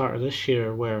Bucks at the start of this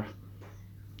year, where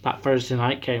that Thursday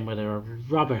night game where they were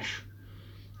rubbish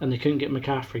and they couldn't get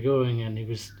McCaffrey going and he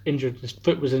was injured, his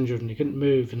foot was injured and he couldn't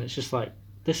move, and it's just like,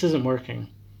 this isn't working.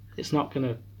 This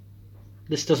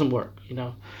doesn't work,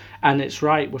 and it's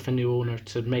right with a new owner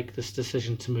to make this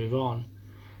decision to move on.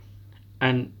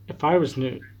 And if I was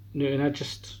Newton, I'd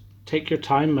just take your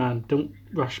time, man. Don't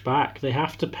rush back. They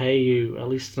have to pay you at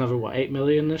least another $8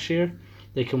 million this year.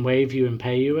 They can waive you and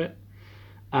pay you it.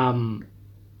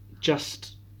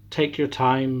 Just take your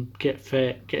time, get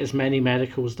fit, get as many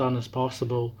medicals done as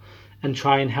possible, and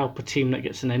try and help a team that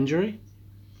gets an injury.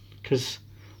 Because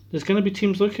there's going to be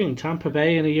teams looking. Tampa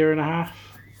Bay in a year and a half.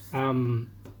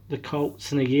 The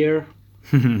Colts in a year.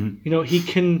 He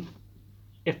can,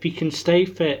 if he can stay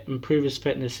fit, improve his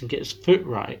fitness, and get his foot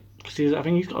right. Because I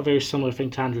think he's got a very similar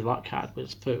thing to Andrew Luck had with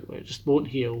his foot, where it just won't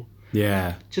heal.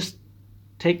 Yeah. Just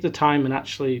take the time and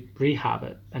actually rehab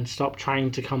it and stop trying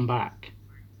to come back.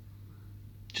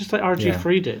 Just like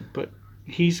RG3 did, but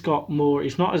he's got more.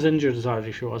 He's not as injured as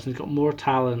RG3 was, and he's got more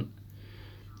talent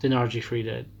than RG3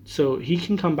 did. So he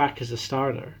can come back as a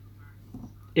starter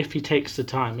if he takes the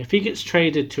time. If he gets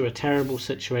traded to a terrible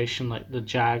situation like the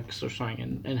Jags or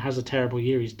something and has a terrible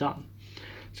year, he's done.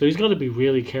 So he's got to be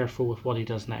really careful with what he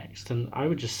does next, and I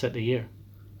would just sit the year.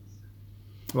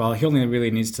 Well, he only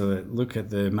really needs to look at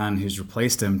the man who's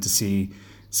replaced him to see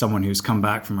someone who's come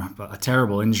back from a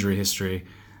terrible injury history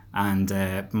and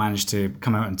managed to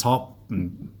come out on top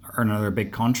and earn another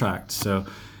big contract. So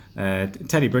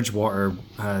Teddy Bridgewater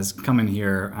has come in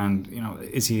here, and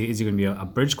is he going to be a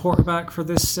bridge quarterback for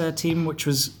this team, which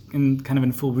was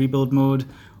in full rebuild mode,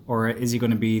 or is he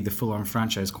going to be the full-on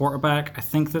franchise quarterback? I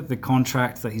think that the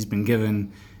contract that he's been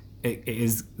given, it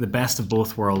is the best of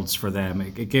both worlds for them.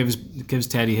 It gives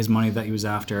Teddy his money that he was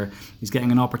after. He's getting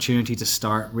an opportunity to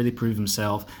start, really prove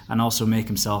himself, and also make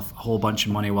himself a whole bunch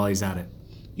of money while he's at it.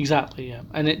 Exactly, yeah.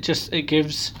 And it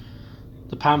gives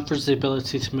the Panthers the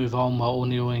ability to move on while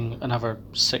only owing another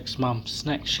 6 months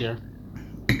next year.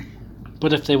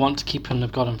 But if they want to keep him,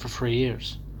 they've got him for 3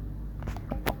 years.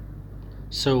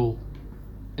 So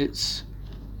it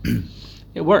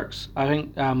works. I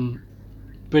think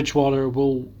Bridgewater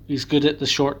he's good at the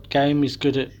short game, he's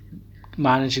good at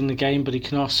managing the game, but he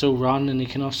can also run and he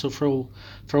can also throw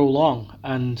long.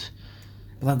 And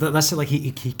that's it. Like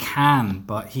he can,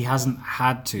 but he hasn't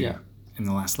had to in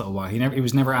the last little while. He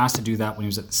was never asked to do that when he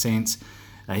was at the Saints.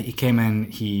 He came in,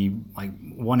 he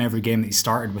won every game that he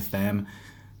started with them,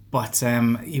 but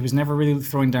he was never really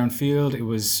throwing downfield. It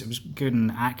was good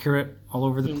and accurate all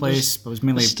over the place, but it was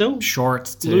mainly still short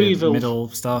to middle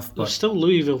stuff. But there's still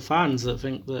Louisville fans that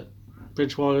think that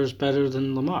Bridgewater is better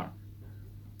than Lamar,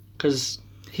 because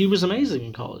he was amazing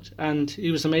in college and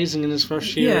he was amazing in his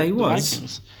first year at the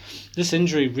Vikings. This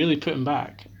injury really put him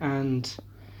back, and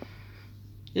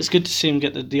it's good to see him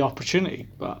get the opportunity,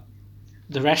 but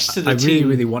the rest of the team... I really,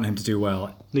 really want him to do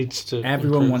well. Needs to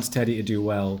Everyone improve. wants Teddy to do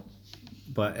well,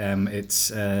 but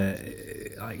it's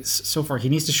so far he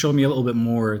needs to show me a little bit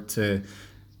more to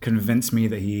convince me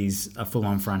that he's a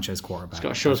full-on franchise quarterback. He's got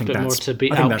to show us a bit more to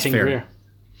beat out King Greer.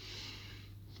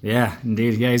 Yeah,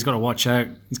 indeed. Yeah, he's got to watch out.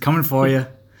 He's coming for you.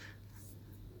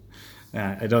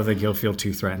 I don't think he'll feel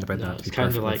too threatened about that. It's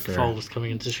kind of like Foles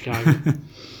coming into Chicago.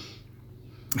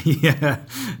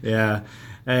 Yeah.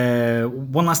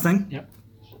 One last thing. Yep.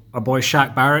 Our boy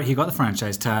Shaq Barrett, he got the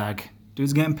franchise tag.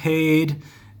 Dude's getting paid.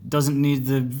 Doesn't need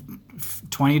the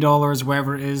 $20,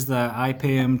 whatever it is, that I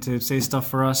pay him to say stuff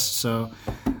for us. So,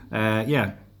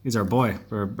 he's our boy.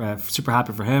 We're super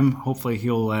happy for him. Hopefully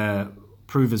he'll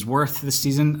prove his worth this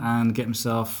season and get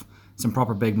himself some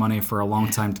proper big money for a long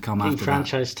time to come after that.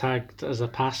 Franchise tagged as a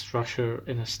pass rusher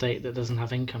in a state that doesn't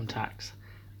have income tax.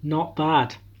 Not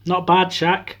bad. Not bad,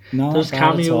 Shaq. Those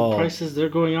cameo prices, they're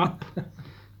going up.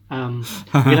 We're going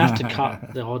to have to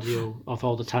cut the audio of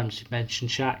all the times you mention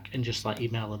Shaq and just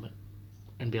email him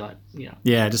and be like,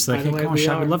 Yeah, just like, hey, come on,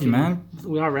 Shaq, we love you, man.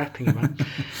 We are repping you,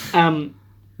 man.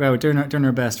 Well, we're doing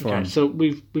our best for him. So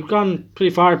we've gone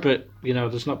pretty far, but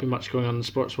there's not been much going on in the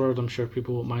sports world. I'm sure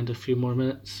people won't mind a few more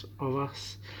minutes of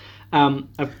us.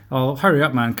 Hurry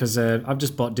up, man, because I've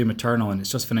just bought Doom Eternal and it's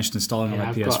just finished installing on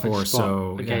my PS4.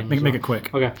 So make it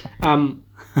quick. Okay.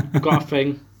 I've got a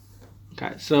thing.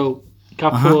 Okay, so a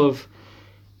couple of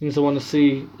things I want to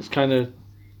see. It's kind of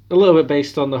a little bit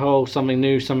based on the whole something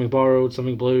new, something borrowed,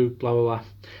 something blue, blah blah blah.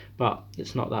 But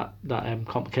it's not that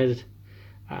complicated.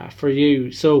 For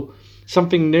you, so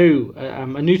something new,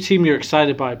 a new team you're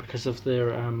excited by because of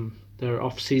their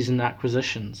off-season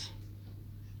acquisitions.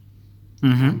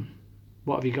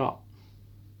 What have you got?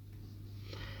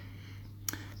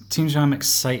 Teams I'm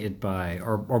excited by,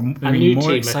 or a new more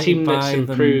team, excited a team by that's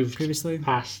improved previously,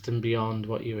 past and beyond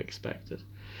what you expected.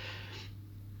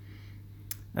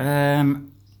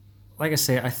 Like I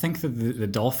say, I think that the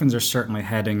Dolphins are certainly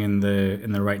heading in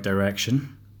the right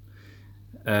direction.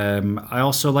 I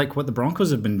also like what the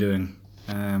Broncos have been doing.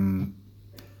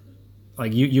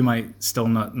 You might still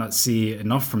not see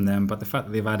enough from them, but the fact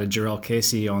that they've added Jarrell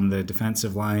Casey on the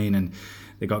defensive line and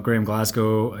they got Graham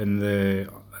Glasgow on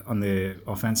the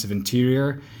offensive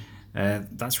interior,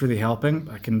 that's really helping.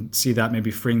 I can see that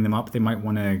maybe freeing them up. They might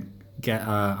want to get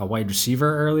a wide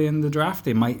receiver early in the draft.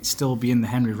 They might still be in the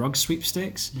Henry Ruggs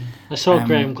sweepstakes. I saw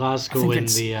Graham Glasgow in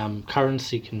the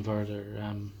currency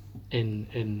converter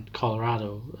in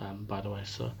Colorado, by the way.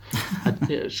 So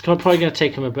it's probably going to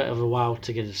take him a bit of a while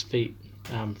to get his feet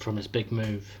from his big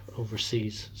move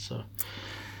overseas. So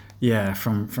yeah,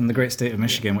 from the great state of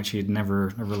Michigan, which he had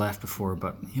never left before,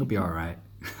 but he'll be all right.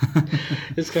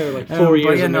 It's kind of like 4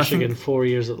 years in Michigan, 4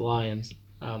 years at the Lions.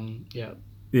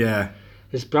 Yeah.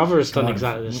 His brother has done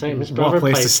exactly the same. His brother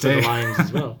plays for the Lions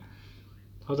as well.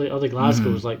 Other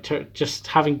Glasgow's just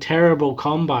having terrible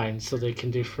combines so they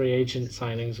can do free agent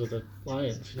signings with the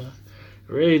Lions.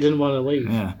 Really didn't want to leave.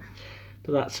 Yeah.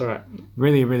 But that's all right.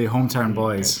 Really, really hometown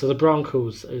boys. Okay, so the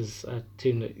Broncos is a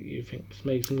team that you think has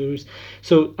made some moves.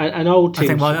 So an old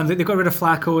team. I think they got rid of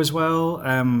Flacco as well.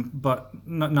 But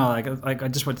I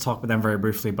just want to talk about them very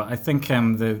briefly. But I think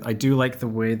I do like the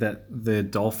way that the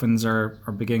Dolphins are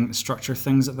beginning to structure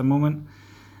things at the moment.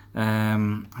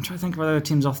 I'm trying to think of other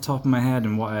teams off the top of my head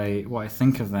and what I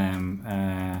think of them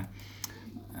and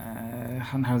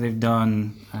how they've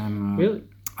done. Really?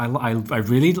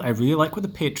 really like what the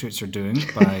Patriots are doing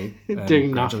by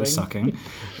Doing gradually nothing. sucking.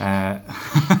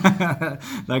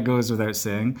 That goes without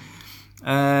saying.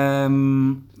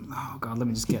 Oh God, let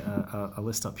me just get a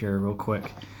list up here real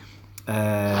quick.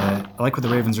 I like what the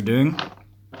Ravens are doing.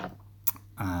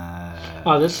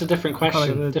 Oh, this is a different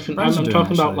question. the Different. Browns I'm are doing,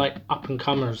 talking about actually. like up and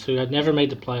comers who had never made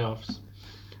the playoffs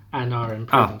and are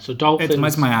improving. So Dolphins.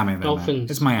 It's Miami then. Dolphins. Man.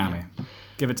 It's Miami.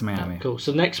 Give it to Miami. Cool.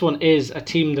 So the next one is a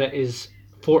team that is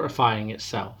fortifying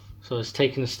itself. So it's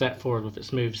taking a step forward with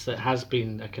its moves that has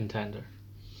been a contender.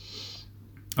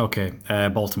 Okay,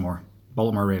 Baltimore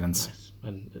Ravens.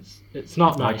 And it's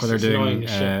not I like nice. what they're It's doing, annoying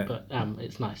as shit, but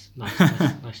it's nice.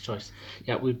 Nice choice.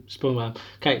 Yeah, we've spoken about them.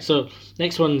 Okay, so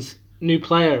next one's new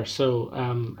player. So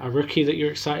a rookie that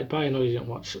you're excited by. I know you didn't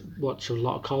watch a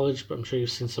lot of college, but I'm sure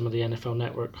you've seen some of the NFL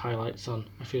Network highlights on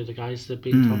a few of the guys they've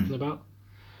been talking about.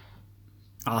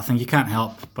 I think you can't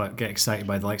help but get excited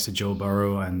by the likes of Joe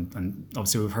Burrow, and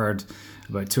obviously we've heard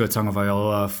about Tua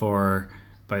Tagovailoa for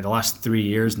about the last 3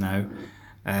 years now.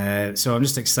 So I'm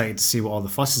just excited to see what all the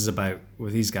fuss is about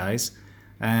with these guys.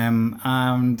 And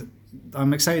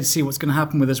I'm excited to see what's going to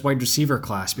happen with this wide receiver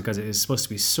class because it is supposed to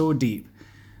be so deep.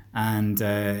 And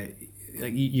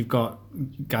you've got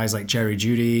guys like Jerry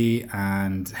Jeudy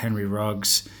and Henry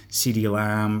Ruggs, CeeDee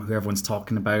Lamb, who everyone's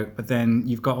talking about. But then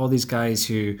you've got all these guys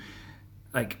who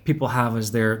like people have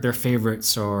as their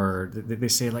favorites, or they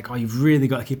say like, oh, you've really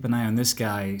got to keep an eye on this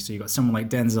guy. So you've got someone like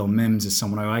Denzel Mims is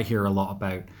someone who I hear a lot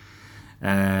about.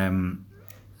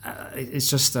 It's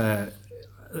just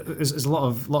there's a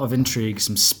lot of intrigue,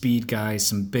 some speed guys,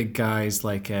 some big guys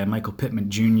like Michael Pittman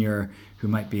Jr., who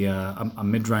might be a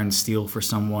mid-round steal for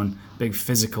someone, big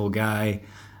physical guy.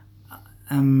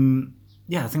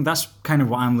 Yeah, I think that's kind of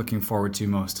what I'm looking forward to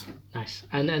most. Nice.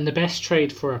 And the best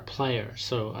trade for a player,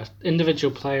 so an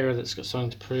individual player that's got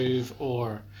something to prove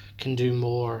or can do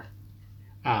more,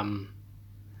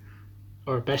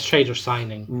 or best trade or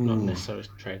signing, not necessarily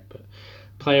trade, but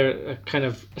a kind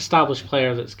of established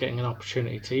player that's getting an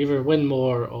opportunity to either win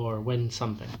more or win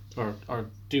something or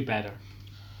do better.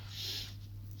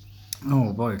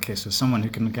 Oh boy, okay, so someone who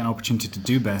can get an opportunity to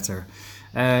do better.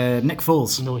 Nick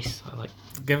Foles. Nice, I like.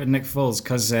 Give it Nick Foles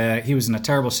because he was in a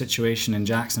terrible situation in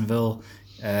Jacksonville,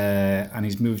 and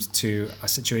he's moved to a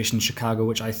situation in Chicago,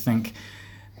 which I think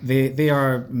they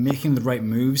are making the right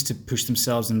moves to push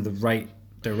themselves in the right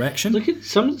direction. Look at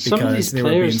some of these because they were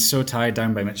being players. so tied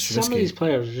down by Mitch Trubisky. Some of these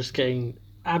players are just getting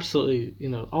absolutely,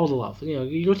 all the love.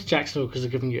 You go to Jacksonville because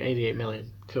they're giving you $88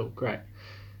 million. Cool, great.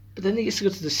 But then he gets to go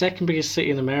to the second biggest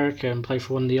city in America and play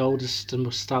for one of the oldest and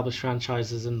most established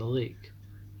franchises in the league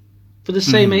for the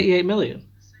same $88 million.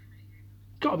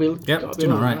 Got to be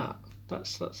doing all right.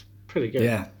 That's pretty good.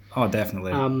 Yeah. Oh,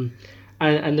 definitely.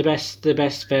 And the best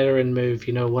veteran move,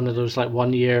 one of those like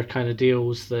 1 year kind of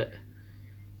deals that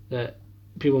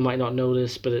people might not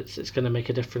notice, but it's going to make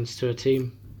a difference to a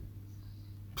team.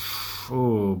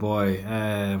 Oh boy,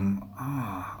 I'm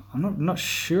not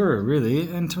sure really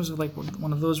in terms of like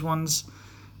one of those ones.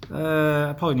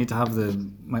 I probably need to have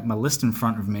my list in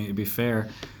front of me to be fair.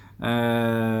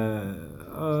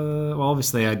 Well,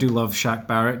 obviously I do love Shaq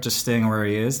Barrett just staying where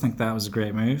he is. I think that was a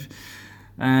great move.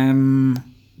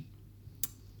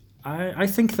 I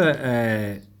think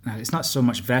that it's not so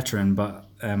much veteran, but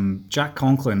Jack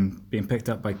Conklin being picked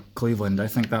up by Cleveland, I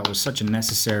think that was such a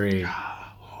necessary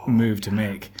move to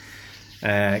make.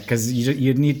 Because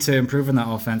you'd need to improve on that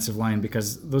offensive line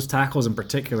because those tackles in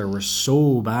particular were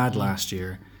so bad last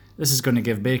year. This is going to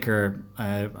give Baker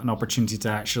an opportunity to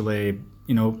actually,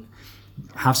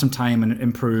 have some time and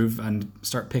improve and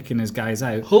start picking his guys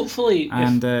out. Hopefully,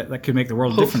 that could make the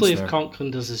world difference. Hopefully, if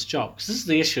Conklin does his job, because this is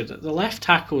the issue, that the left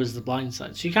tackle is the blind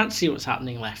side, so you can't see what's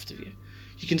happening left of you.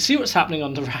 You can see what's happening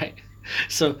on the right.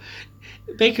 So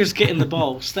Baker's getting the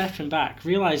ball, stepping back,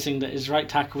 realizing that his right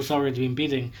tackle's already been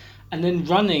beating, and then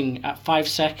running at 5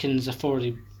 seconds a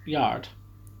 40-yard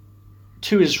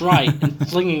to his right and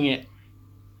flinging it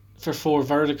for 4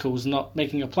 verticals, not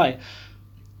making a play.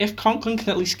 If Conklin can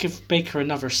at least give Baker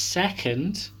another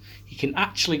second, he can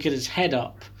actually get his head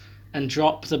up and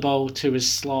drop the ball to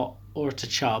his slot or to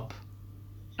Chubb,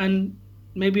 and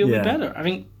maybe it'll be better. I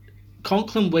think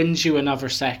Conklin wins you another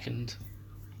second,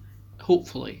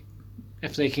 hopefully,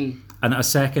 if they can. And a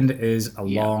second is a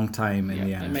long time in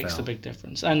the NFL. It makes a big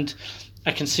difference. And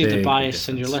I can see the bias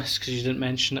in your list because you didn't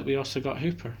mention that we also got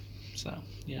Hooper. So,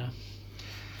 yeah.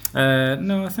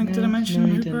 No, I think, did I mention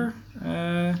Hooper?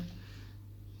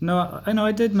 No, I know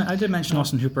I did mention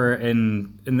Austin Hooper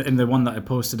in the one that I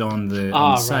posted on the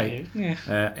site. Right.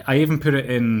 Yeah. I even put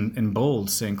it in bold,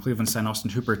 saying Cleveland signed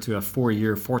Austin Hooper to a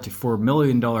 4-year, $44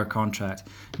 million contract,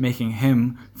 making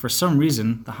him, for some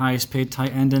reason, the highest paid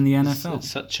tight end in the NFL. It's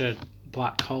such a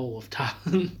black hole of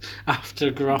talent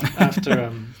after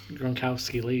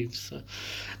Gronkowski leaves. So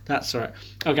that's all right.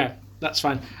 Okay, that's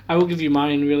fine. I will give you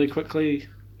mine really quickly.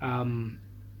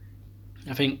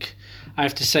 I think I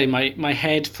have to say my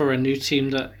head for a new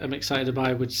team that I'm excited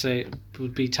about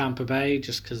would be Tampa Bay,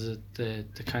 just because of the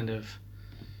kind of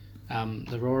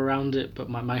the roar around it. But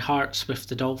my heart's with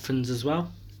the Dolphins as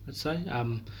well, I'd say.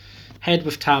 Head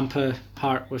with Tampa,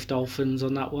 heart with Dolphins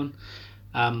on that one.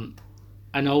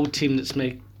 An old team that's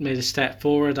made a step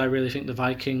forward. I really think the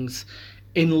Vikings,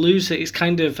 in losing, it's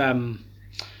kind of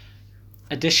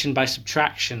addition by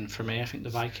subtraction for me. I think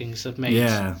the Vikings have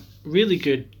made really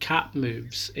good cap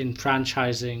moves in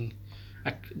franchising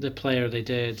the player they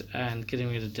did and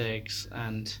getting rid of Diggs,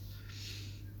 and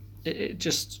it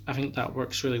just, I think that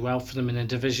works really well for them in a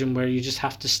division where you just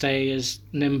have to stay as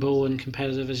nimble and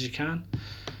competitive as you can.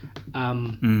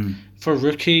 For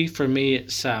rookie, for me,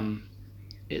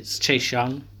 it's Chase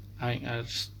Young. I think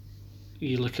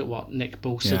you look at what Nick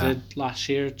Bosa did last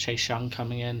year. Chase Young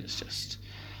coming in, it's just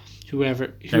whoever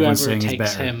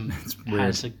takes him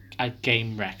has a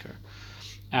game wrecker,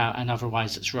 and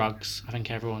otherwise it's Ruggs. I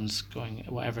think everyone's going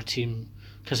whatever team,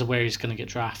 because of where he's going to get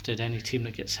drafted. Any team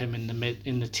that gets him in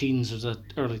the teens or the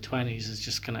early 20s is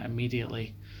just going to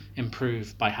immediately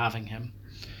improve by having him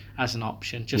as an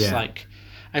option. Just like,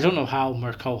 I don't know how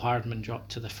Mecole Hardman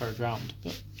dropped to the third round,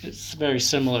 but it's very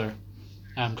similar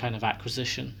kind of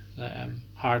acquisition that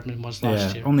Hardman was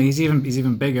last year. Only he's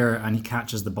even bigger and he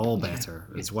catches the ball better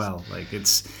as well. Like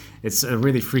it's a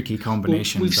really freaky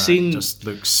combination. We've seen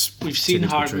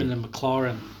Hardman and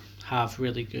McLaurin have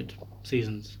really good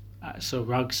seasons. So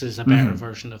Ruggs is a better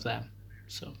version of them.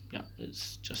 So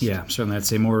it's just certainly I'd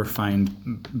say more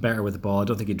refined, better with the ball. I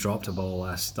don't think he dropped a ball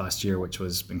last year, which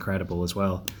was incredible as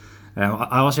well.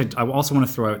 I also want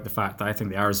to throw out the fact that I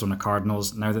think the Arizona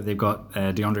Cardinals, now that they've got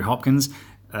DeAndre Hopkins,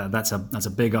 that's a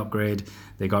big upgrade.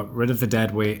 They got rid of the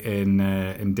dead weight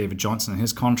in David Johnson and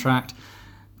his contract.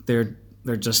 They're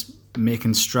just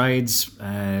making strides.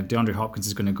 DeAndre Hopkins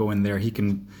is going to go in there. He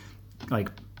can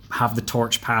have the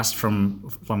torch passed from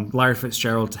Larry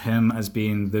Fitzgerald to him as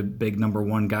being the big number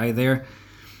one guy there,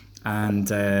 and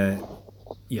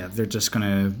they're just going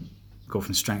to go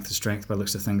from strength to strength by the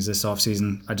looks of things this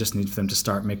offseason. I just need them to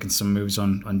start making some moves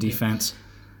on defense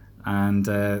and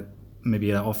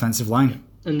maybe an offensive line.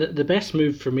 And the best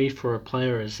move for me for a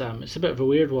player is it's a bit of a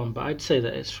weird one, but I'd say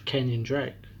that it's Kenyon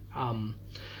Drake.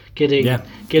 Getting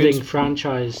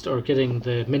franchised or getting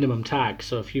the minimum tag.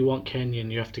 So if you want Kenyon,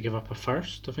 you have to give up a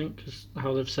first, I think is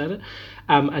how they've said it.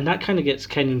 And that kind of gets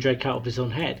Kenyon Drake out of his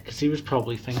own head, because he was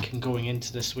probably thinking going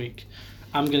into this week,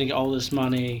 I'm going to get all this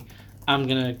money, I'm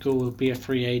going to go be a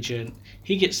free agent.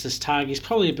 He gets this tag, he's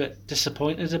probably a bit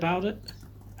disappointed about it.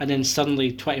 And then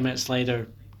suddenly, 20 minutes later,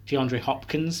 DeAndre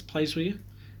Hopkins plays with you.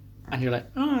 And you're like,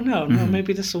 oh, no,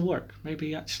 maybe this will work.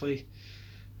 Maybe I'm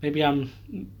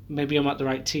at the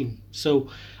right team. So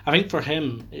I think for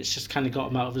him, it's just kind of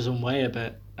got him out of his own way a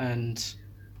bit, and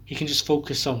he can just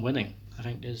focus on winning. I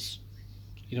think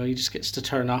he just gets to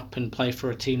turn up and play for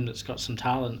a team that's got some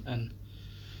talent, and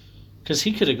because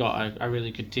he could have got a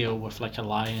really good deal with like a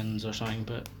Lions or something,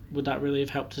 but would that really have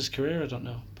helped his career? I don't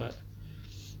know, but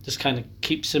just kind of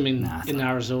keeps him in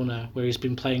Arizona, where he's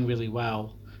been playing really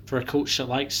well for a coach that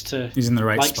likes he's in the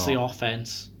right likes spot. The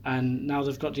offense, and now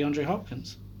they've got DeAndre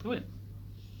Hopkins. Brilliant.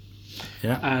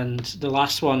 Yeah. And the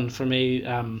last one for me,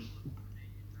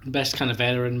 best kind of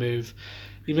veteran move.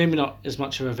 He's maybe not as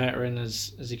much of a veteran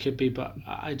as he could be, but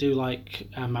I do like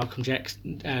Malcolm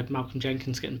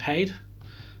Jenkins getting paid.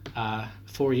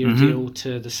 4-year deal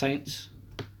to the Saints.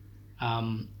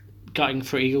 Gutting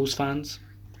for Eagles fans,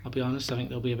 I'll be honest. I think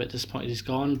they'll be a bit disappointed he's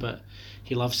gone, but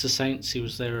he loves the Saints. He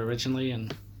was there originally,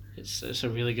 and it's a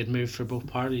really good move for both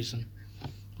parties, and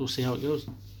we'll see how it goes.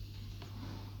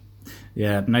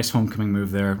 Yeah, nice homecoming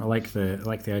move there. I like the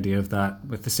idea of that.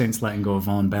 With the Saints letting go of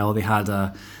Von Bell, they had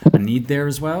a need there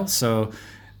as well. So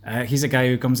he's a guy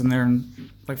who comes in there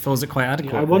and fills it quite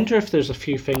adequately. I wonder if there's a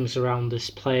few things around this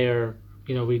player.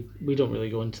 We don't really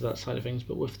go into that side of things,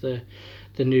 but with the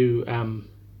new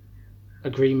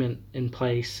agreement in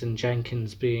place and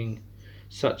Jenkins being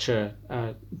such a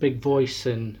big voice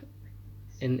in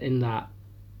that,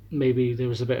 maybe there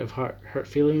was a bit of hurt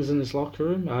feelings in his locker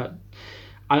room.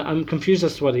 I'm confused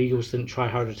as to why the Eagles didn't try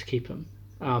harder to keep him,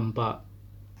 but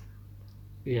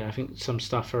yeah, I think some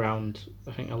stuff around.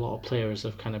 I think a lot of players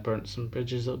have kind of burnt some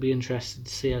bridges. It'll be interesting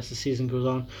to see as the season goes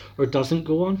on or doesn't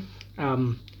go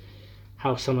on.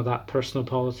 How some of that personal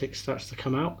politics starts to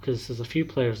come out, because there's a few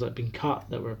players that have been cut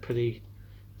that were pretty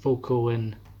vocal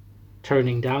in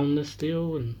turning down this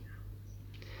deal, and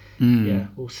yeah,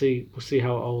 we'll see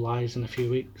how it all lies in a few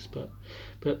weeks. But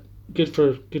good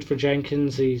for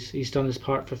Jenkins. He's done his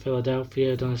part for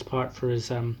Philadelphia, done his part for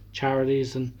his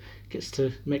charities, and gets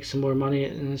to make some more money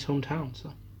in his hometown.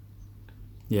 So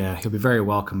yeah, he'll be very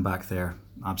welcome back there.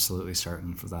 Absolutely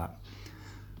certain for that.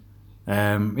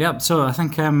 Yeah, so I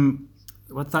think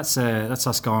that's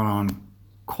us going on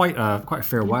quite a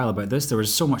fair while about this. There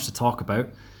was so much to talk about,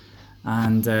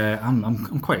 and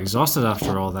I'm quite exhausted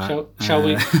after all that. Shall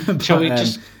we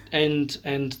just end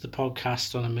the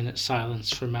podcast on a minute's silence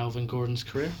for Melvin Gordon's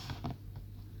career?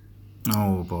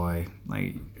 Oh boy,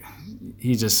 like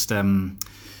he just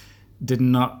did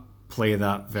not play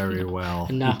that very well.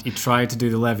 No. He tried to do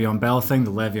the Le'Veon Bell thing.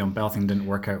 The Le'Veon Bell thing didn't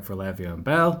work out for Le'Veon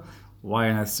Bell. Why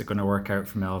on earth is it going to work out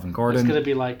for Melvin Gordon? It's going to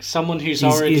be like someone who's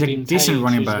already been decent paid,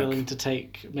 running who's back, willing to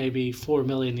take maybe $4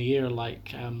 million a year,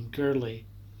 like Gurley.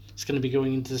 It's going to be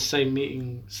going into the same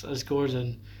meetings as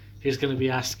Gordon, who's going to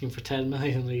be asking for $10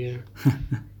 million a year.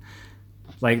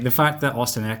 Like the fact that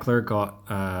Austin Eckler got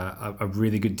a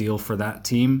really good deal for that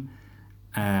team,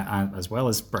 and as well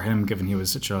as for him, given he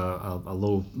was such a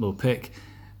low pick,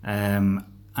 and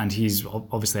he's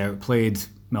obviously outplayed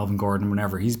Melvin Gordon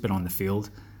whenever he's been on the field.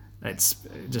 It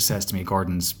just says to me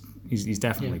he's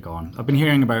definitely gone. I've been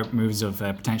hearing about moves of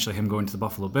potentially him going to the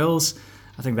Buffalo Bills.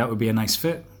 I think that would be a nice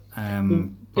fit.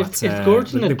 But if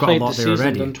Gordon had played the season,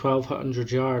 already. done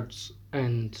 1,200 yards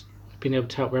and been able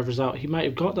to help Rivers out, he might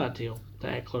have got that deal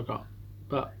that Eckler got.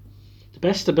 But the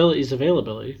best ability is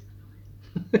availability,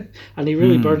 and he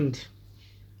really burned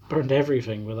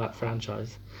everything with that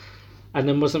franchise, and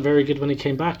then wasn't very good when he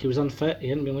came back. He was unfit. He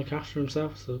hadn't been looking after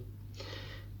himself, so.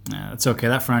 Yeah, it's okay.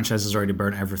 That franchise has already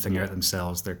burnt everything out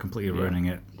themselves. They're completely ruining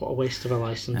it. What a waste of a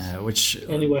license.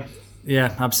 Anyway.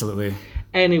 Yeah, absolutely.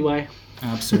 Anyway.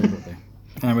 Absolutely.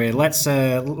 Anyway, let's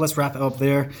wrap it up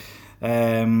there.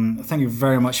 Thank you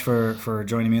very much for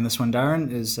joining me in this one,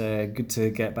 Darren. It's good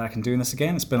to get back and doing this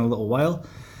again. It's been a little while.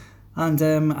 And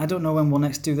I don't know when we'll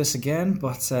next do this again,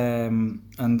 but and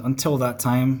until that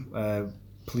time,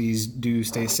 please do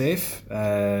stay safe.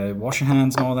 Wash your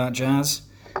hands and all that jazz.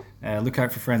 Look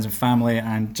out for friends and family,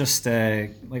 and just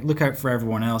look out for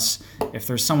everyone else. If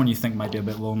there's someone you think might be a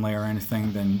bit lonely or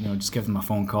anything, then just give them a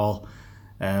phone call.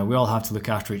 We all have to look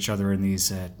after each other in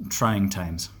these trying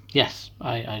times. Yes,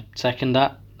 I second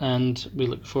that, and we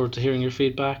look forward to hearing your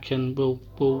feedback, and we'll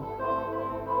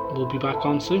be back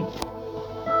on soon.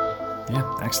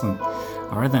 Yeah, excellent.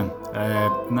 All right then.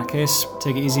 In that case,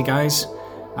 take it easy, guys,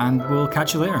 and we'll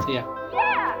catch you later. Yeah.